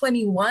 I'm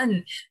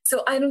 21,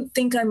 so I don't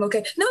think I'm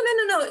okay. No,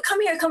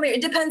 come here.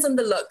 It depends on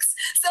the looks.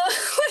 So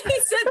when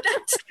he said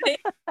that to me,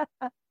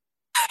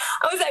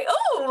 I was like,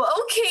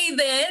 oh, okay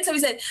then. So he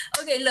said,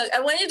 okay, look, I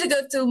want you to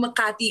go to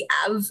Makati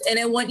Ave and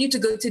I want you to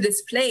go to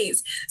this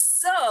place.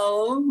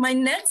 So my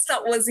next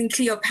stop was in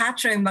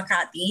Cleopatra in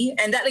Makati,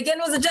 and that again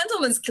was a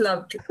gentleman's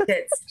club,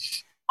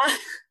 kids.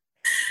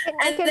 And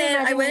I And can then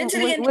I imagine, went into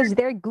the was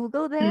there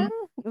Google then?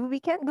 interview. We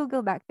can't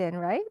Google back then,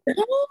 right?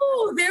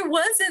 No, there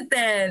wasn't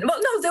then. Well,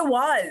 no, there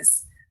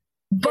was,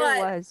 There but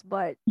was,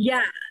 but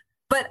yeah,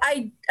 but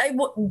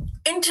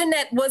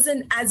internet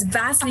wasn't as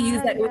vastly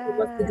used like what it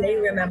was today.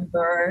 yeah,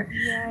 Remember,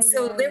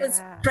 so there was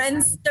yeah.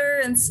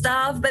 Friendster and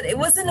stuff, but it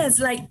wasn't as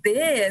like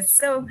this.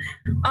 So,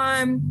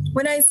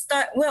 when I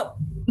start, well,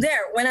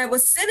 there when I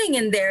was sitting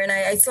in there and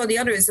I saw the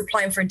others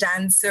applying for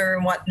dancer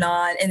and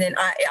whatnot, and then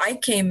I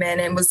came in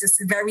and it was this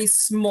very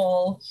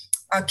small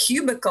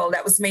cubicle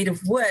that was made of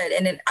wood,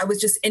 and then I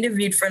was just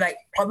interviewed for like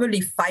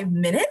probably 5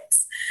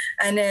 minutes,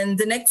 and then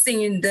the next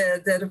thing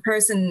the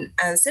person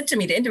said to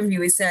me, the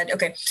interviewer said,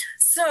 "Okay,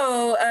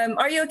 so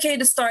are you okay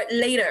to start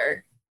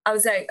later?" I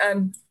was like,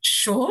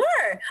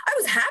 "Sure." I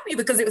was happy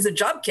because it was a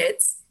job,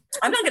 kids.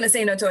 I'm not going to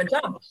say no to a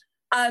job.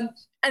 Um,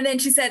 and then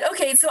she said,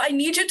 "Okay, so I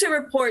need you to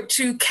report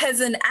to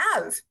Quezon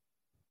Ave."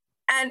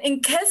 And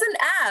in Quezon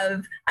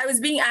Ave, I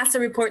was being asked to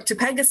report to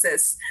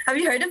Pegasus. Have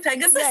you heard of Yeah,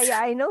 Pegasus? yeah,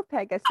 I know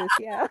Pegasus,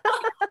 yeah.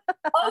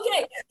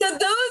 Okay, so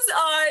those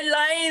are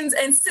lines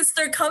and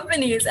sister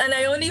companies, and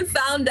I only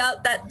found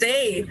out that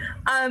day.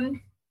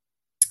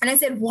 And I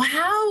said,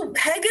 "Wow,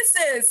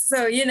 Pegasus!"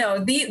 So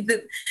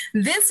the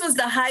this was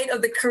the height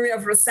of the career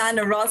of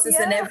Rosanna Rosses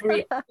and Yeah.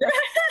 every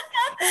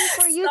And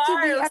for you to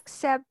be star.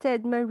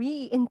 accepted,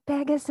 Marie, in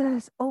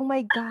Pegasus. Oh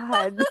my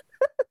God.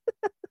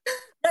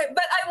 Right,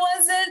 but I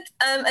wasn't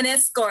an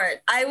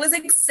escort. I was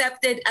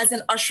accepted as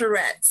an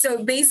usherette.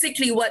 So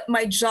basically, what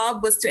my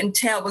job was to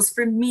entail was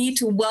for me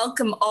to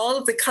welcome all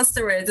of the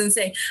customers and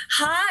say,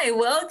 "Hi,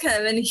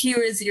 welcome, and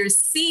here is your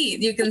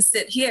seat. You can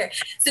sit here."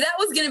 So that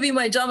was going to be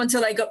my job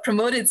until I got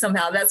promoted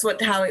somehow. That's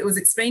how it was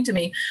explained to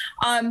me.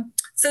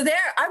 So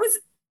there,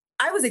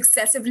 I was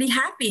excessively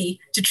happy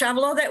to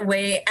travel all that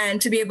way and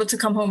to be able to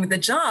come home with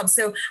a job.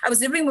 So I was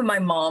living with my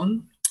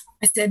mom.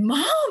 I said,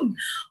 "Mom,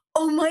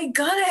 oh my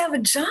God, I have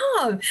a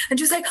job." And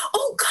she was like,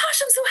 "Oh gosh,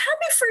 I'm so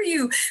happy for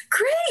you.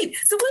 Great.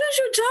 So what is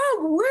your job?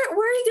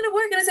 Where are you going to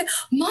work?" And I said,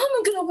 "Mom,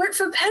 I'm going to work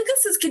for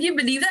Pegasus. Can you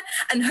believe that?"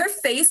 And her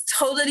face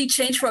totally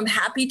changed from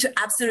happy to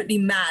absolutely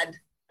mad.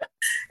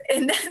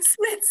 In that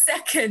split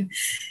second,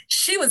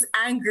 she was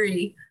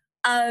angry.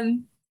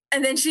 And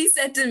then she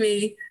said to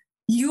me,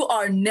 "You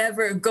are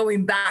never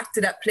going back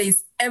to that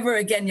place ever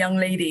again, young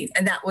lady."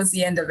 And that was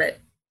the end of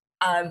it.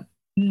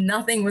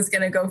 Nothing was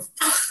going to go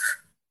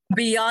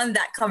beyond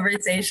that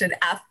conversation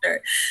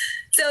after.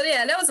 So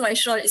yeah, that was my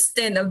short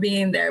stint of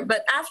being there.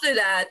 But after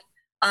that,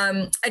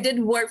 I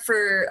did work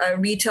for a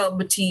retail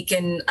boutique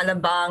in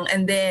Alabang,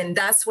 and then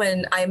that's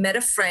when I met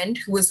a friend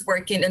who was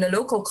working in a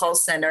local call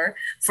center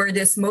for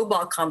this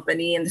mobile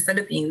company in the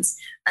Philippines,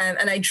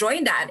 and I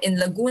joined that in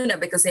Laguna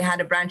because they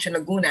had a branch in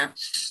Laguna.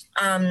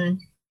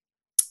 Um,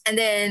 and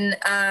then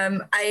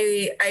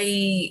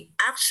I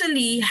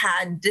actually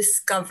had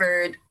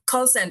discovered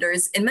call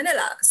centers in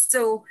Manila.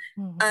 So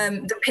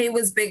Mhm. the pay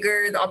was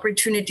bigger, the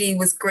opportunity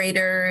was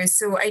greater.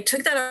 So I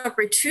took that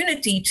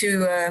opportunity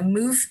to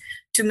move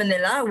to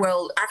Manila.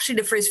 Well, actually,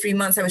 the first 3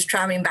 months I was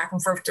traveling back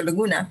and forth to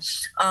Laguna,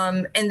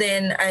 and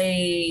then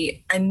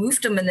I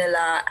moved to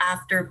Manila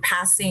after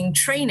passing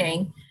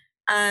training,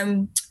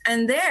 and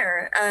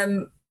there.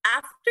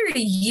 After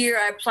a year,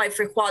 I applied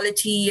for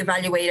quality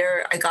evaluator.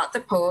 I got the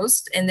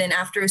post, and then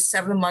after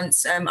 7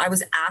 months, I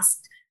was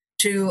asked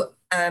to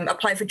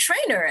apply for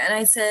trainer, and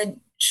I said,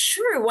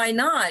 "Sure, why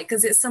not?"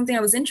 Because it's something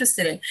I was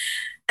interested in.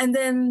 And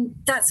then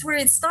that's where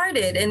it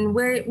started, and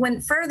where it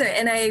went further.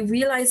 And I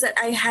realized that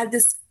I had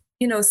this,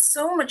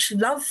 so much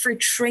love for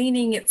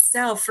training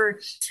itself, for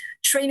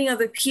training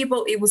other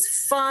people. It was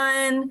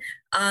fun.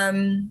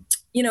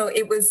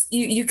 It was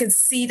you could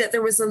see that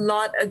there was a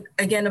lot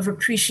again of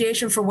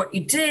appreciation for what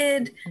you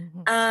did,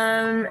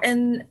 Mhm.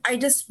 and I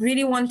just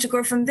really wanted to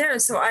go from there.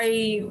 So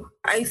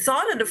I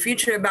thought of the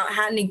future about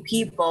handling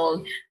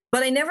people,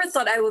 but I never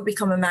thought I would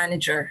become a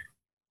manager.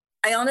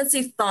 I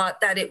honestly thought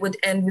that it would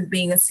end with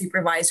being a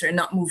supervisor and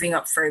not moving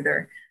up further.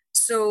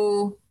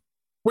 So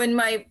when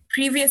my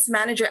previous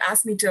manager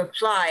asked me to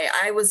apply,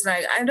 I was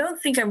like, "I don't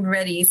think I'm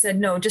ready." He said,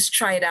 "No, just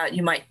try it out.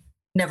 You might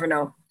never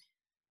know."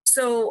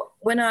 So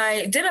when I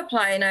did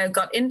apply and I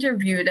got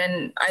interviewed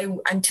and I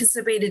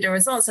anticipated the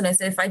results, and I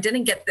said, if I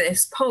didn't get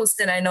this post,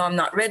 then I know I'm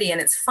not ready,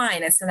 and it's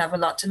fine. I still have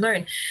a lot to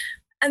learn.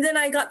 And then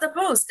I got the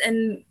post,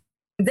 and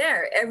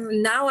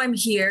now I'm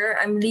here.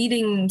 I'm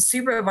leading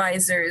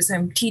supervisors.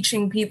 I'm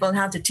teaching people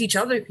how to teach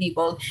other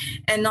people.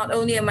 And not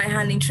only am I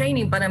handling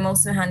training, but I'm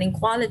also handling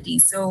quality.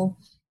 So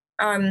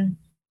um,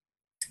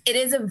 it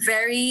is a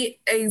very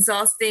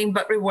exhausting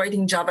but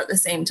rewarding job at the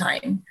same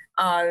time.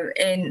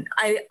 And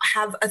I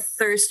have a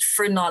thirst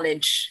for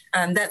knowledge.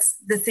 That's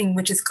the thing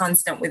which is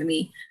constant with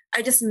me.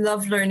 I just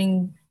love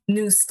learning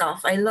new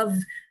stuff. I love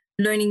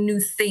learning new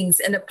things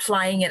and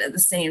applying it at the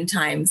same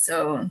time.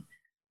 So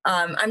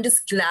I'm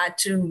just glad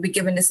to be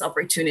given this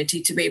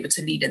opportunity to be able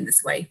to lead in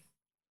this way.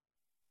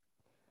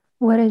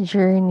 What a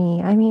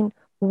journey. I mean,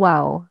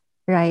 wow,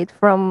 right?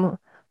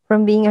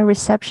 from being a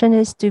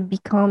receptionist to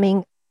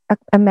becoming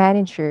a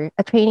manager,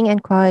 a training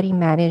and quality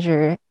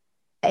manager.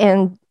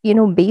 And,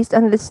 based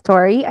on the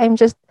story, I'm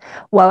just,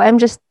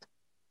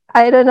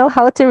 I don't know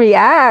how to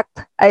react.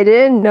 I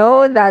didn't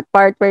know that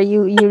part where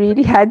you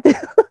really had to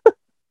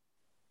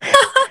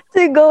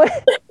go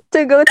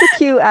to go to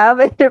QAB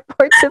and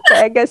report to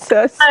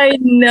Pegasus. I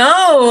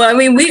know. I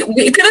mean, we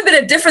it could have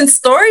been a different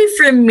story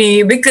for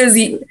me because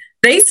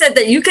they said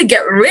that you could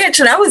get rich,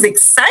 and I was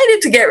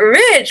excited to get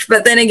rich.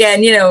 But then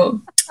again,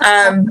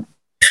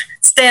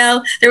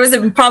 still, there was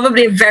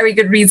probably a very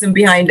good reason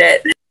behind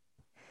it.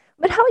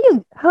 But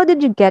how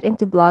did you get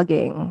into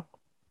blogging?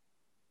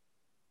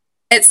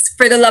 It's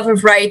for the love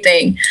of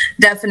writing,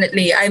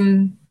 definitely.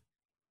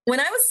 When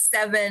I was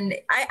 7,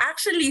 I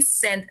actually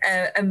sent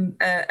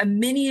a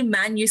mini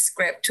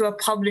manuscript to a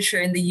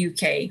publisher in the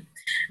UK.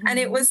 And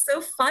it was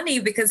so funny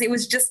because it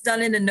was just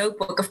done in a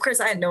notebook. Of course,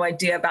 I had no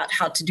idea about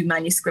how to do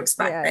manuscripts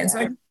back then. So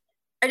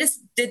I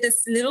just did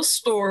this little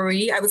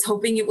story. I was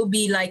hoping it would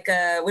be like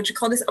what you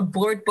call this, a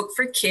board book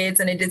for kids.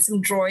 And I did some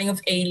drawing of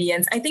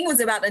aliens. I think it was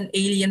about an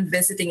alien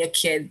visiting a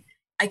kid.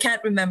 I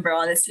can't remember,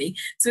 honestly.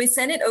 So I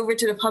sent it over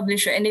to the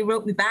publisher and they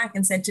wrote me back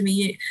and said to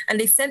me, and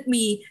they sent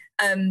me,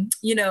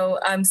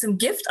 some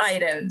gift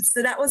items.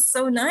 So that was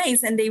so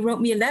nice. And they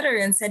wrote me a letter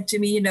and said to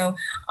me,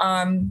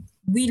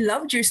 we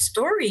loved your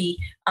story,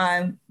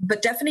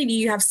 but definitely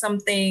you have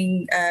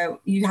something or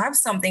you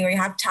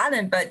have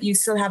talent, but you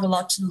still have a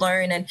lot to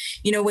learn. And,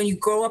 when you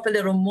grow up a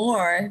little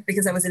more,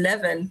 because I was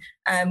 11,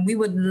 we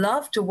would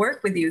love to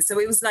work with you. So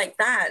it was like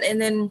that.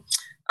 And then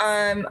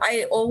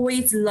I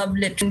always loved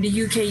literature. In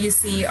the UK, you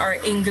see our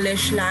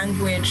English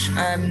language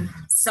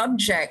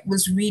subject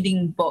was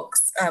reading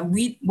books.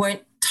 We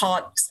weren't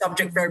taught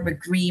subject verb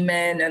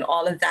agreement and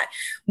all of that.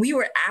 We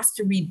were asked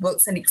to read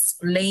books and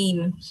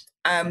explain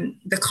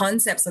the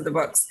concepts of the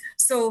books.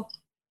 So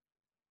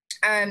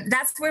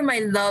that's where my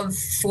love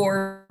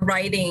for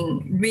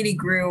writing really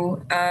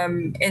grew.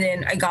 And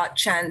then I got a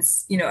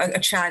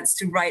chance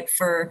to write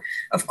for,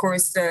 of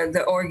course,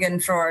 the organ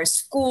for our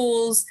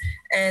schools.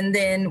 And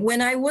then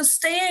when I was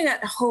staying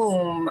at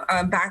home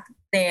back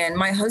then,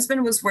 my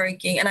husband was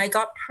working and I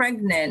got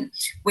pregnant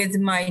with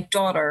my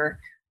daughter.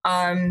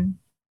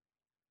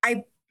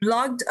 I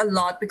blogged a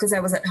lot because I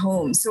was at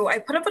home. So I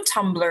put up a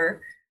Tumblr,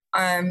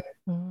 and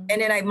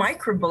then I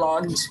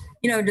microblogged,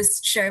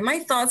 just sharing my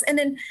thoughts. And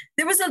then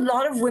there was a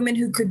lot of women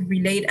who could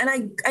relate. And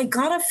I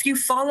got a few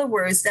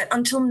followers that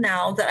until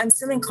now that I'm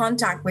still in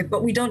contact with,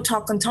 but we don't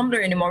talk on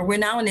Tumblr anymore. We're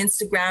now on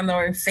Instagram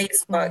or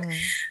Facebook.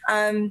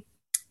 And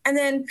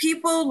then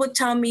people would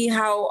tell me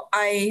how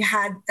I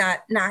had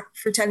that knack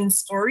for telling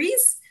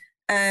stories.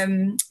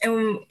 And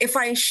if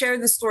I share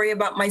the story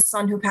about my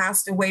son who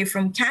passed away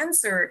from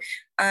cancer,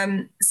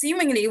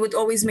 seemingly it would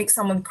always make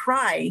someone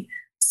cry.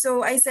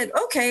 So I said,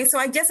 okay, so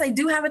I guess I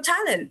do have a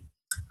talent.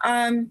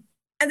 And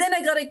then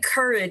I got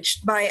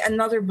encouraged by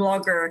another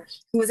blogger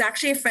who was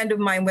actually a friend of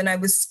mine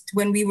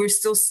when we were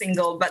still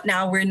single, but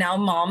now we're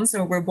moms,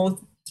 or we're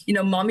both,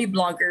 mommy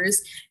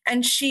bloggers.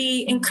 And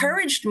she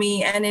encouraged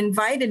me and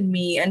invited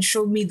me and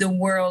showed me the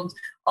world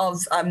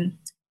of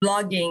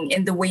blogging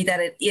in the way that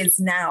it is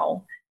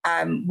now,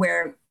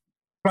 where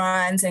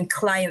brands and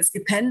clients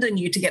depend on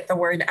you to get the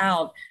word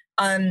out.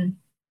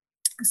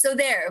 So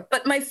there,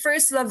 but my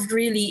first love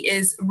really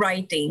is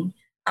writing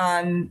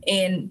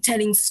and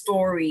telling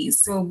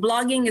stories. So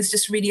blogging is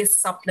just really a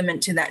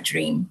supplement to that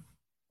dream.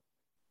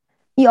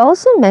 You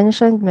also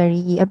mentioned,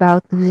 Marie,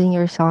 about losing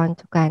your son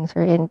to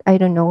cancer, and I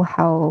don't know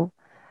how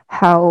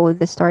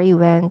the story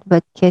went,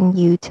 but can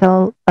you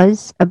tell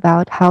us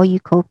about how you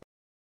coped?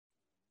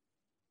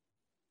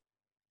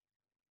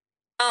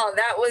 Oh,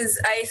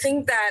 I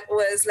think that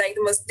was like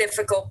the most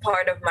difficult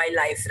part of my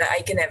life that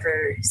I can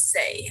ever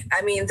say.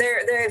 I mean,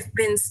 there have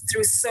been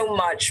through so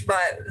much,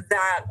 but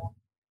that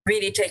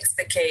really takes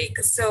the cake.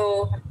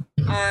 So,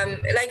 when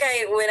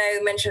I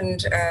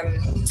mentioned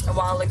a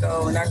while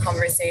ago in our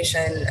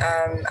conversation,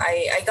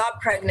 I got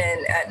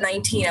pregnant at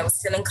 19. I was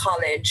still in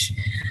college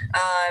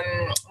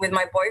with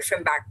my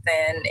boyfriend back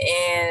then.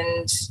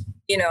 And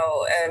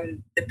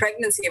the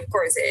pregnancy, of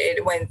course,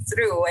 it went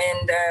through,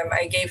 and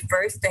I gave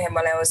birth to him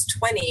when I was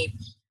 20,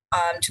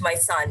 to my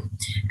son.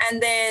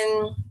 And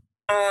then,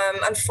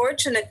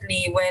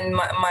 unfortunately, when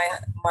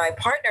my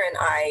partner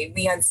and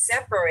we had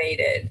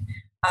separated,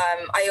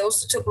 I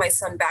also took my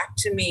son back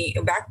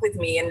with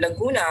me in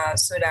Laguna,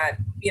 so that,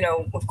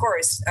 of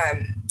course,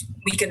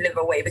 we could live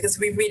away because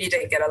we really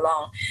didn't get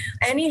along.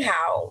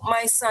 Anyhow,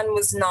 my son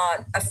was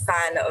not a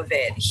fan of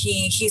it.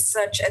 He's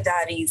such a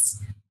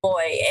daddy's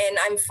boy, and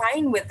I'm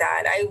fine with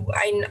that. I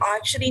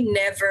actually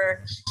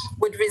never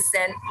would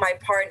resent my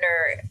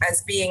partner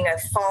as being a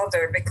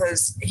father,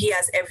 because he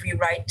has every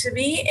right to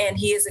be, and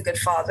he is a good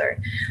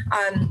father.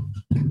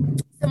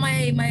 So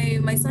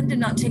my son did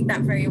not take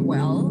that very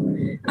well,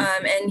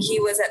 and he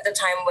was at the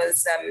time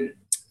was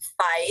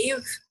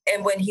 5,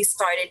 and when he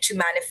started to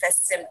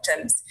manifest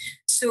symptoms.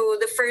 So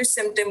the first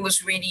symptom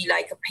was really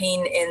like a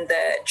pain in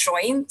the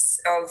joints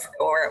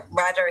or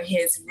rather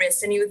his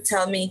wrist, and he would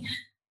tell me,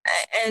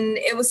 And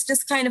it was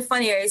just kind of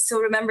funny. I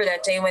still remember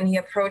that day when he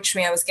approached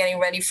me. I was getting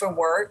ready for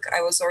work.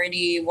 I was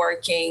already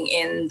working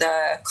in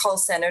the call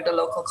center, the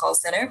local call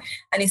center.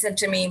 And he said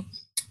to me,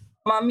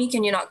 Mommy,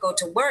 can you not go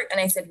to work? And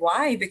I said,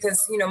 why?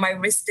 Because, my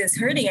wrist is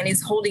hurting. And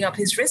he's holding up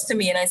his wrist to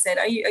me. And I said,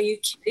 are you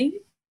kidding?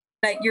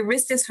 Like, your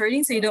wrist is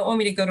hurting, so you don't want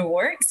me to go to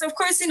work? So, of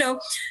course,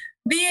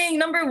 being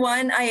number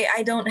one,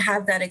 I don't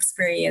have that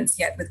experience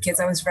yet with kids.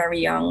 I was very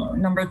young.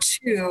 Number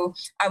two,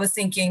 I was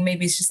thinking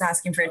maybe he's just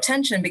asking for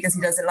attention because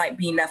he doesn't like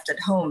being left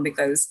at home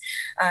because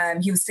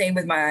he was staying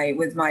with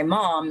my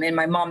mom, and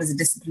my mom is a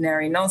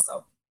disciplinarian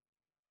also.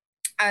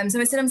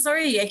 So I said, I'm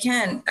sorry, I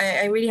can't.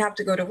 I really have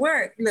to go to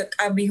work. Look,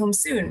 I'll be home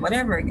soon,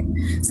 whatever.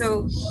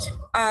 So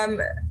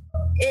um,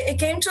 it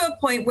came to a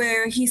point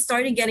where he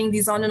started getting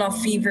these on and off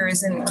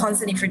fevers and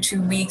constantly for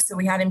 2 weeks. So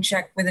we had him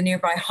checked with a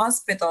nearby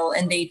hospital,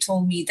 and they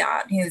told me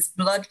that his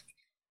blood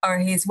or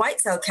his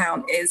white cell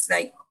count is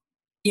like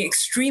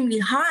extremely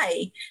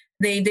high.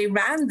 They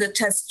ran the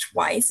test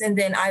twice, and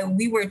then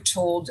we were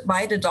told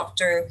by the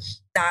doctor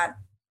that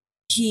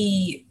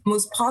he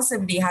most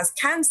possibly has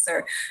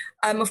cancer.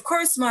 Of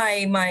course,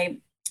 my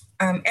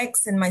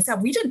ex and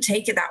myself, we didn't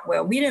take it that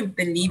well. We didn't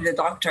believe the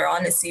doctor.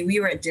 Honestly, we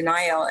were in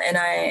denial.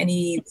 And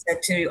he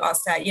said to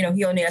us that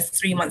he only has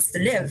 3 months to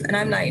live. And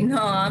I'm like,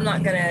 no, I'm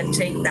not gonna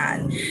take that.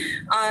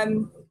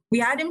 We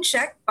had him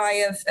checked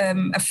by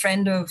a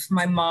friend of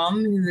my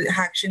mom who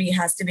actually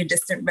has to be a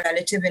distant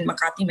relative in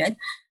Makati Med,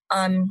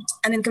 and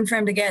then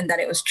confirmed again that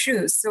it was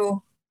true.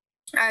 So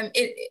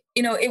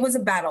it was a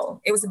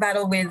battle. It was a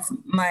battle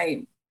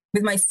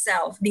with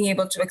myself, being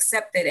able to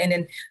accept it, and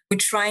then we're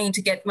trying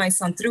to get my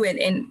son through it.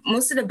 And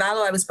most of the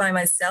battle, I was by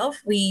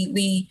myself.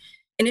 We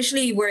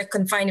initially were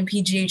confined in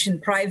PGH in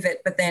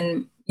private, but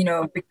then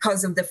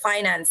because of the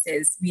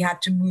finances, we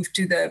had to move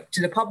to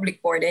the public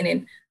ward, and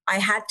then I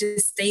had to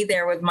stay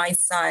there with my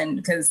son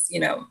because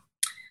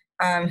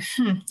um,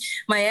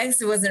 my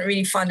ex wasn't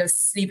really fond of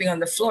sleeping on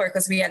the floor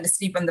because we had to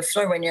sleep on the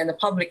floor when you're in the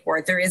public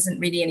ward. There isn't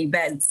really any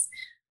beds.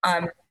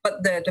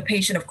 But the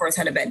patient, of course,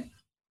 had a bed.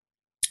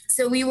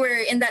 So we were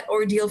in that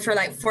ordeal for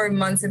like 4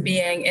 months of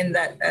being in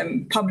that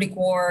public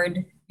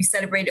ward. We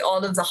celebrated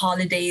all of the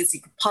holidays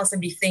you could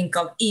possibly think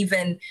of,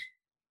 even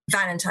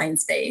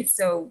Valentine's Day.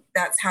 So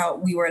that's how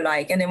we were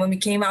like. And then when we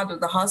came out of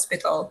the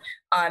hospital,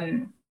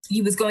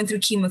 he was going through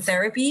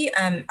chemotherapy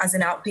as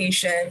an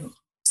outpatient.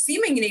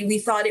 Seemingly, we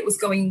thought it was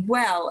going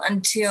well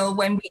until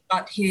when we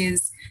got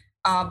his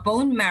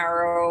bone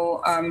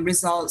marrow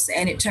results,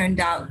 and it turned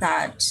out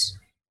that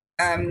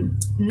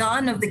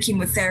none of the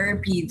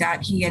chemotherapy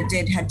that he had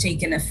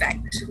taken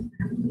effect,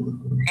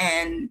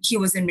 and he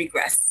was in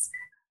regress.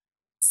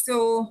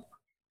 So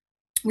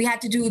we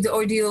had to do the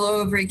ordeal all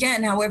over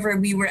again. However,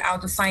 we were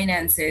out of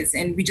finances,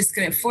 and we just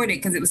couldn't afford it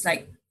because it was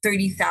like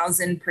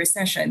 30,000 per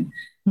session.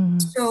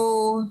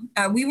 So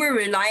we were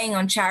relying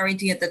on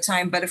charity at the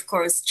time, but of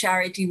course,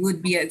 charity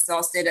would be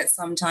exhausted at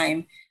some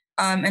time.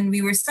 And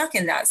we were stuck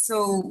in that.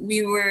 So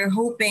we were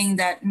hoping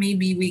that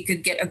maybe we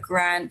could get a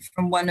grant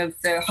from one of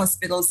the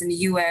hospitals in the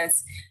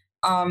US.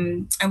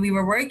 And we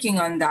were working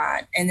on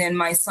that. And then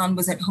my son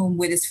was at home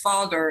with his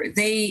father.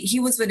 He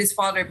was with his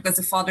father because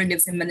the father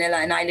lives in Manila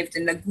and I lived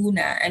in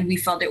Laguna. And we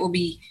felt it would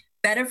be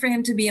better for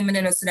him to be in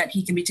Manila so that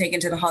he can be taken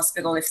to the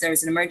hospital if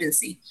there's an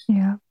emergency.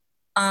 Yeah.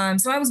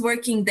 So I was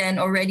working then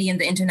already in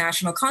the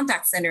International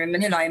Contact Center in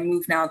Manila. I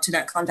moved now to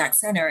that contact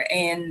center,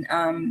 and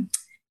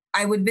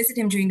I would visit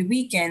him during the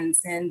weekends.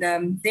 And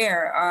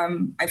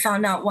I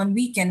found out one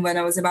weekend when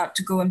I was about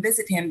to go and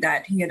visit him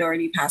that he had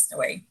already passed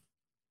away.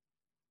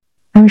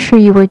 I'm sure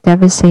you were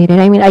devastated.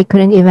 I mean, I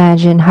couldn't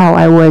imagine how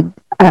I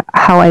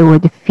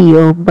would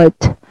feel,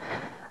 but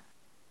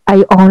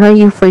I honor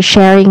you for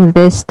sharing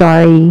this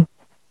story,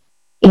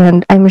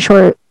 and I'm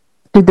sure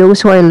to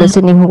those who are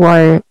listening who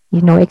are,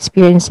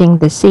 experiencing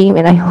the same,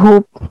 and I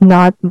hope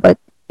not, but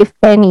if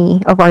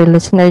any of our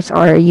listeners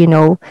are,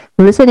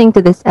 listening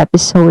to this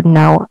episode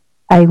now,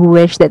 I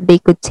wish that they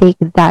could take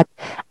that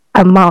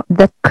amount,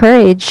 that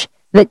courage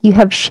that you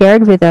have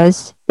shared with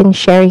us in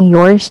sharing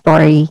your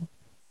story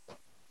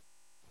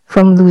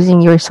from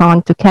losing your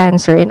son to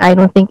cancer. And I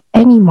don't think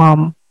any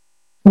mom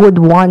would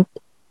want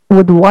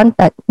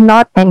that.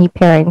 Not any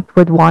parent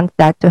would want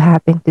that to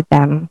happen to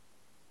them.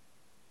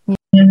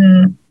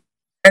 Mm-hmm.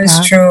 That's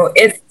Yeah. true.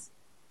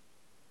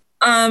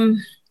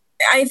 Um,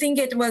 I think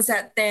it was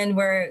at then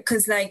where,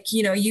 because like,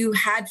 you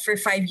had for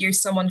 5 years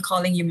someone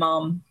calling you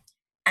mom,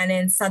 and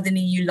then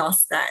suddenly you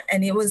lost that.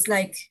 And it was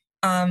like,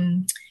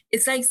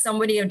 it's like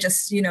somebody had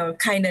just,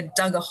 kind of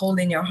dug a hole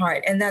in your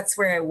heart. And that's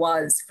where I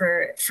was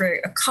for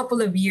a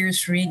couple of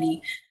years,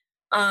 really.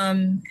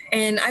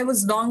 And I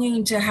was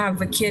longing to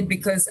have a kid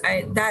because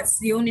that's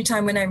the only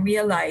time when I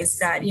realized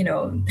that,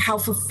 how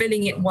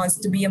fulfilling it was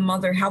to be a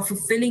mother, how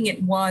fulfilling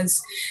it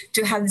was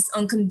to have this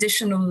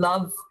unconditional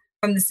love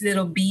from this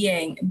little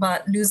being,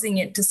 but losing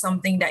it to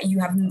something that you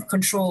have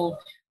control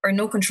or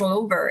no control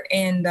over.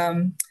 And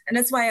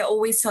that's why I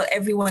always tell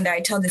everyone that I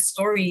tell this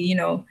story,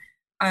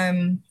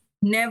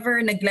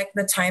 never neglect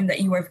the time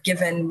that you are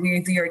given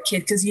with your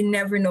kid, because you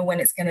never know when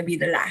it's going to be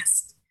the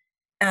last.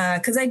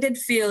 because I did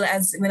feel,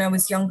 as when I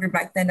was younger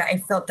back then, that I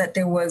felt that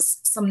there was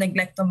some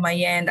neglect on my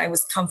end. I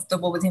was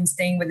comfortable with him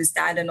staying with his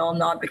dad and all,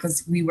 not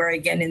because we were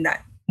again in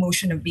that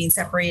motion of being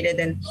separated.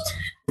 And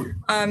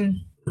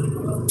um,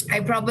 I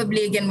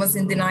probably again was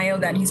in denial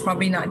that he's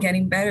probably not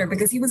getting better,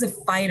 because he was a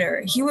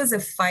fighter. He was a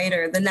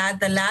fighter. The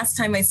last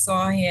time I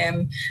saw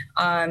him,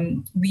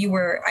 he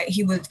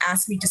would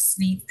ask me to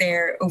sleep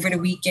there over the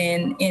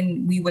weekend,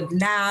 and we would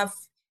laugh.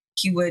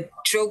 He would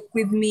joke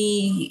with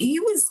me.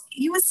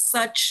 He was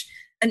such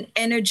an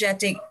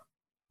energetic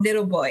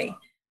little boy.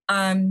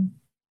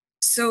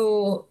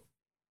 So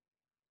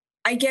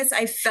I guess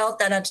I felt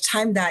that at the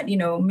time that,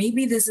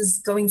 maybe this is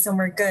going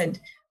somewhere good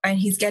and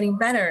he's getting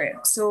better.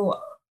 So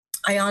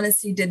I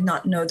honestly did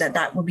not know that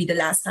that would be the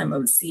last time I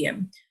would see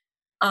him.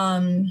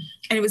 And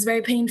it was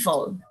very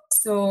painful.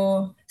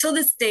 So till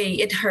this day,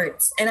 it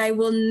hurts, and I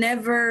will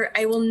never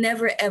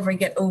ever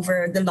get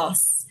over the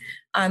loss.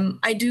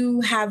 I do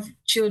have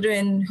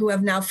children who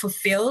have now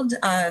fulfilled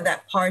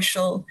that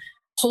partial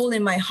hole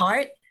in my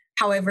heart.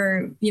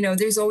 However,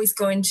 there's always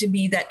going to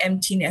be that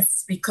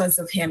emptiness because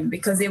of him,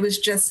 because it was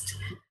just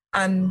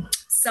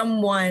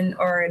someone,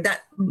 or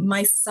that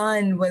my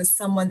son was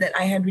someone that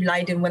I had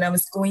relied on when I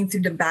was going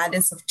through the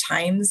baddest of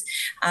times,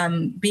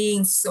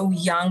 being so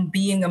young,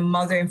 being a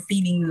mother and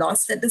feeling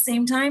lost at the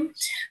same time.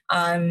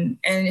 And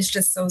it's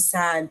just so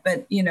sad.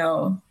 But,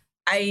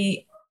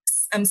 I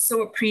am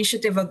so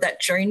appreciative of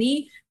that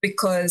journey,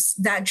 because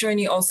that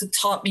journey also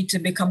taught me to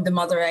become the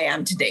mother I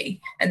am today,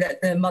 and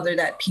that the mother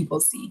that people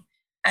see.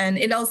 And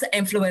it also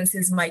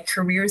influences my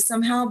career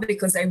somehow,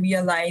 because I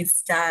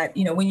realized that,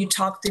 when you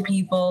talk to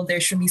people, there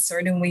should be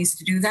certain ways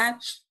to do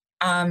that.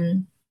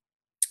 And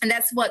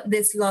that's what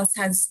this loss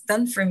has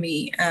done for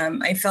me.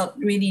 I felt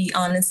really,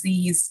 honestly,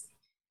 he's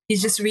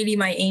just really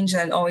my angel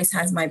and always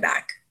has my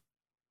back.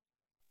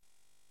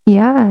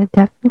 Yeah,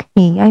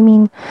 definitely. I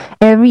mean,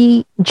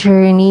 every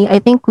journey, I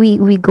think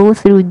we go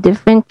through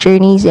different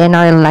journeys in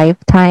our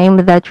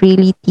lifetime that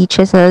really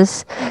teaches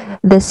us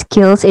the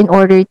skills in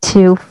order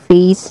to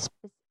face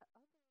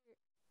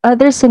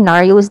other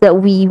scenarios that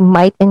we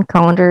might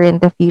encounter in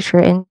the future.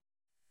 And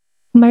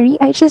Marie,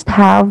 I just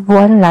have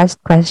one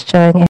last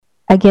question.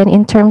 Again,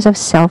 in terms of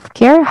self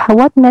care,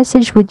 what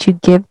message would you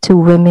give to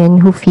women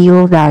who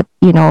feel that,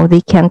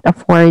 they can't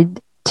afford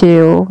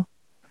to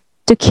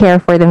care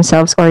for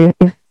themselves, or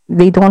if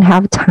they don't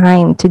have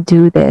time to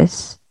do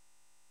this?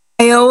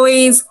 I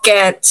always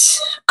get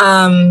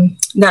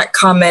that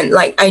comment,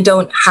 like, I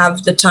don't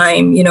have the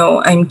time,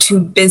 I'm too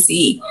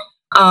busy.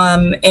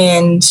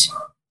 And,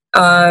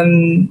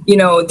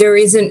 there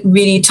isn't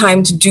really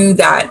time to do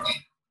that.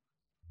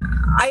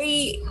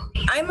 I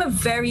I'm a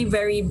very,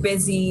 very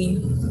busy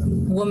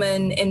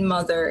woman and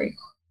mother,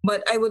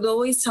 but I would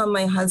always tell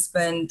my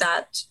husband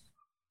that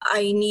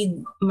I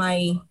need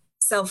my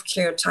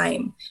self-care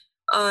time.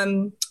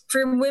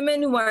 For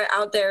women who are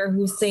out there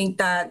who think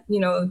that,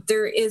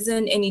 there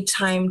isn't any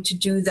time to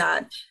do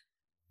that,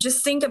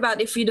 just think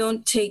about, if you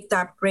don't take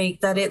that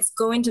break, that it's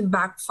going to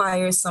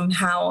backfire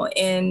somehow.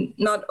 And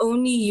not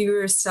only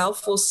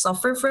yourself will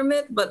suffer from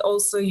it, but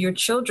also your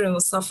children will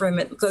suffer from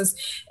it, because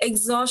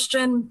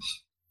exhaustion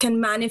can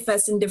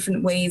manifest in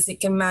different ways. It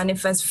can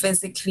manifest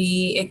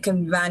physically, it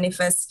can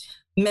manifest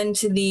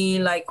mentally,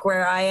 like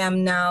where I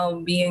am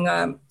now, being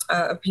a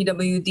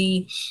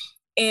PWD.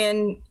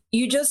 And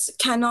you just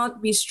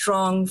cannot be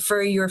strong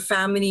for your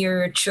family or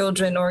your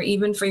children, or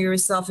even for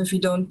yourself, if you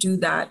don't do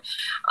that.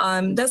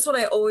 That's what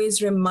I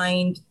always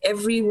remind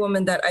every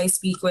woman that I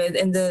speak with,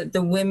 and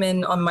the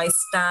women on my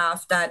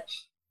staff, that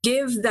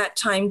give that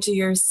time to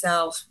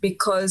yourself,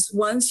 because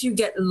once you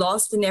get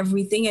lost in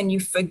everything and you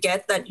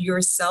forget that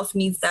yourself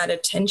needs that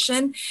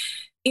attention,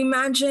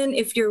 imagine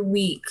if you're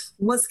weak,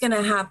 what's going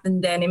to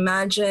happen then?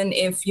 Imagine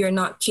if you're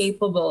not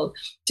capable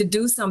to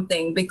do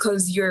something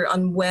because you're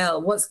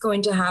unwell, what's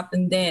going to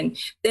happen then?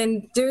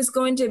 Then there's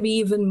going to be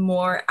even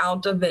more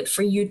out of it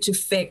for you to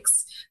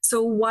fix.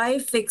 So why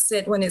fix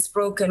it when it's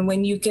broken,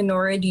 when you can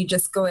already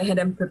just go ahead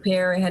and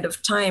prepare ahead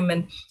of time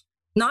and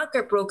not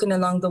get broken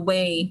along the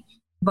way,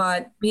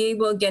 but be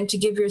able again to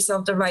give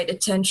yourself the right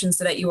attention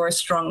so that you are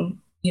strong,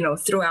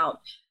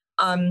 throughout.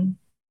 Um,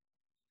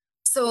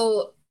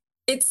 so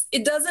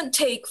it doesn't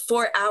take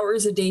 4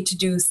 hours a day to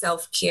do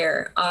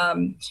self-care.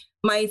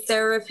 My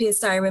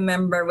therapist, I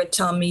remember, would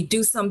tell me,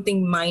 do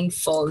something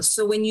mindful.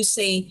 So when you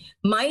say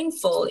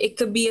mindful, it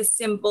could be as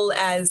simple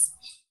as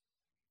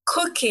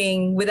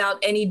cooking without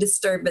any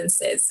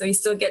disturbances, so you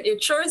still get your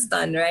chores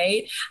done,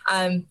 right?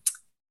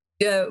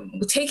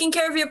 Taking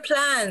care of your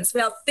plants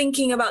without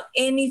thinking about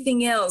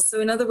anything else.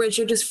 So in other words,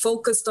 you're just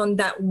focused on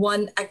that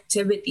one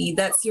activity.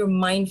 That's your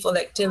mindful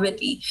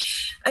activity.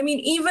 I mean,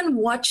 even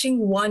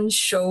watching one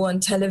show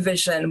on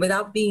television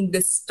without being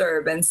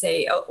disturbed and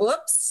say, oh,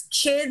 whoops,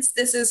 kids,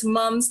 this is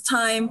mom's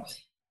time.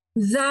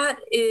 That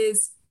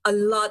is a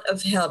lot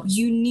of help.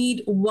 You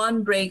need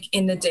one break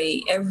in a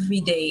day, every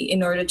day,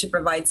 in order to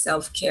provide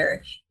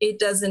self-care. It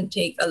doesn't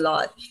take a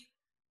lot.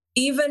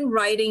 Even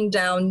writing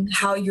down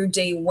how your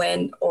day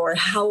went, or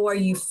how are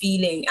you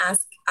feeling,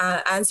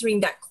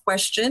 answering that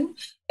question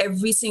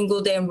every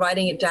single day and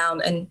writing it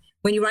down. And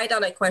when you write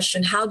down that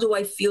question, how do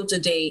I feel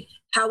today?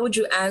 How would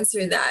you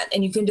answer that?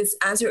 And you can just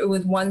answer it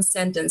with one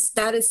sentence.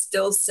 That is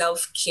still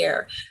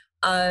self-care.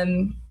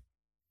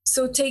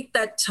 So take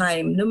that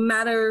time, no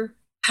matter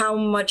how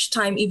much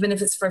time, even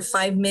if it's for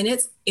 5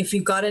 minutes. If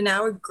you got an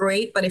hour,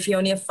 great. But if you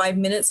only have 5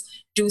 minutes,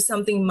 do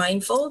something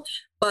mindful.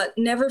 But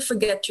never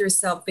forget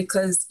yourself,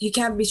 because you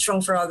can't be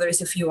strong for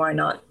others if you are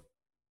not.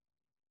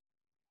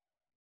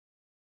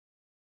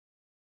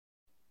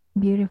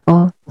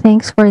 Beautiful.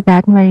 Thanks for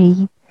that,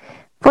 Marie.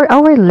 For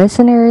our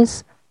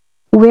listeners,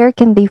 where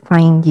can they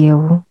find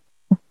you?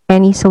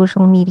 Any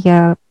social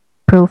media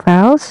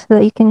profiles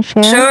that you can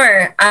share?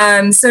 Sure.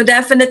 So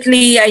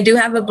definitely, I do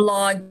have a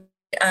blog.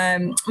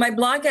 My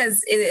blog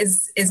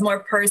is more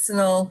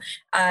personal.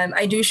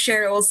 I do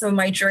share also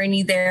my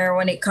journey there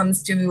when it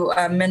comes to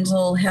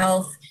mental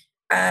health,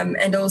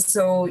 and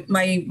also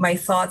my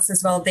thoughts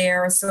as well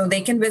there. So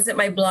they can visit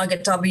my blog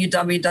at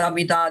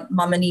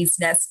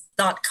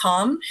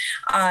www.mamaneesnest.com.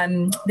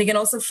 They can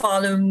also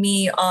follow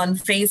me on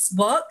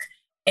Facebook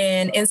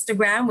and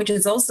Instagram, which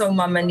is also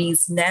Mama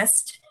Needs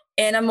Nest.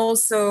 And I'm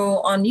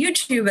also on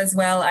YouTube as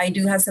well. I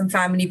do have some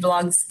family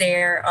vlogs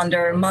there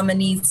under Mama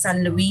Needs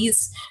San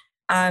Luis.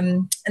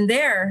 And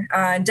there,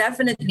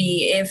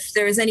 definitely, if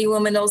there's any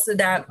woman also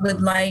that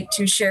would like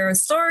to share a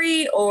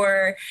story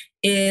or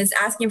is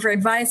asking for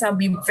advice, I'll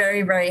be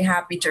very, very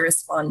happy to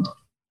respond.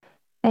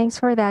 Thanks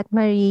for that,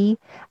 Marie.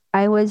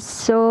 I was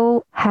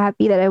so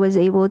happy that I was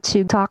able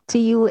to talk to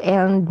you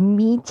and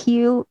meet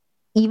you,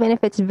 even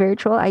if it's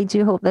virtual. I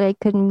do hope that I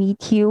could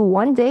meet you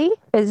one day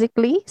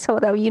physically, so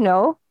that we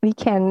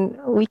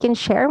can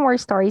share more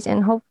stories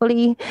and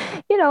hopefully,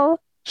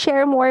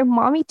 share more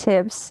mommy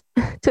tips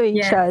to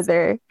each Yes,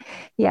 other.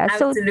 Yeah.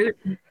 So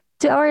absolutely.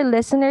 to our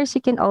listeners,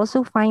 you can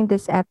also find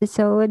this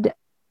episode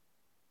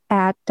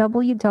at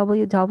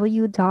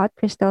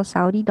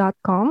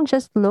www.crystalsaudi.com.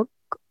 Just look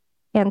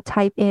and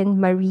type in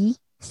Marie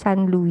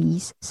San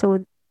Luis.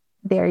 So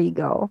there you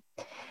go.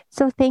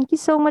 So thank you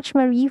so much,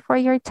 Marie, for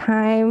your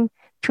time.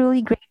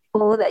 Truly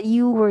grateful that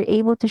you were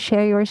able to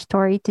share your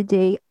story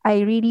today.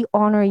 I really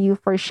honor you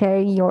for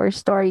sharing your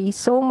story.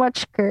 So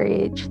much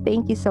courage.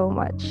 Thank you so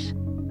much.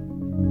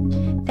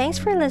 Thanks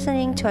for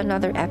listening to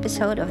another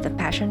episode of the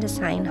Passion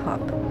Design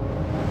Hub.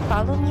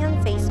 Follow me on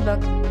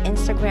Facebook,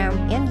 Instagram,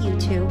 and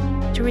YouTube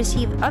to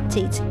receive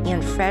updates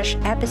and fresh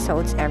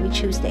episodes every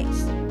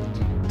Tuesdays.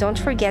 Don't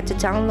forget to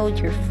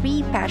download your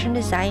free Passion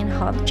Design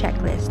Hub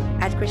checklist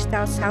at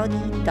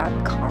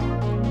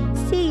crystalsaudi.com.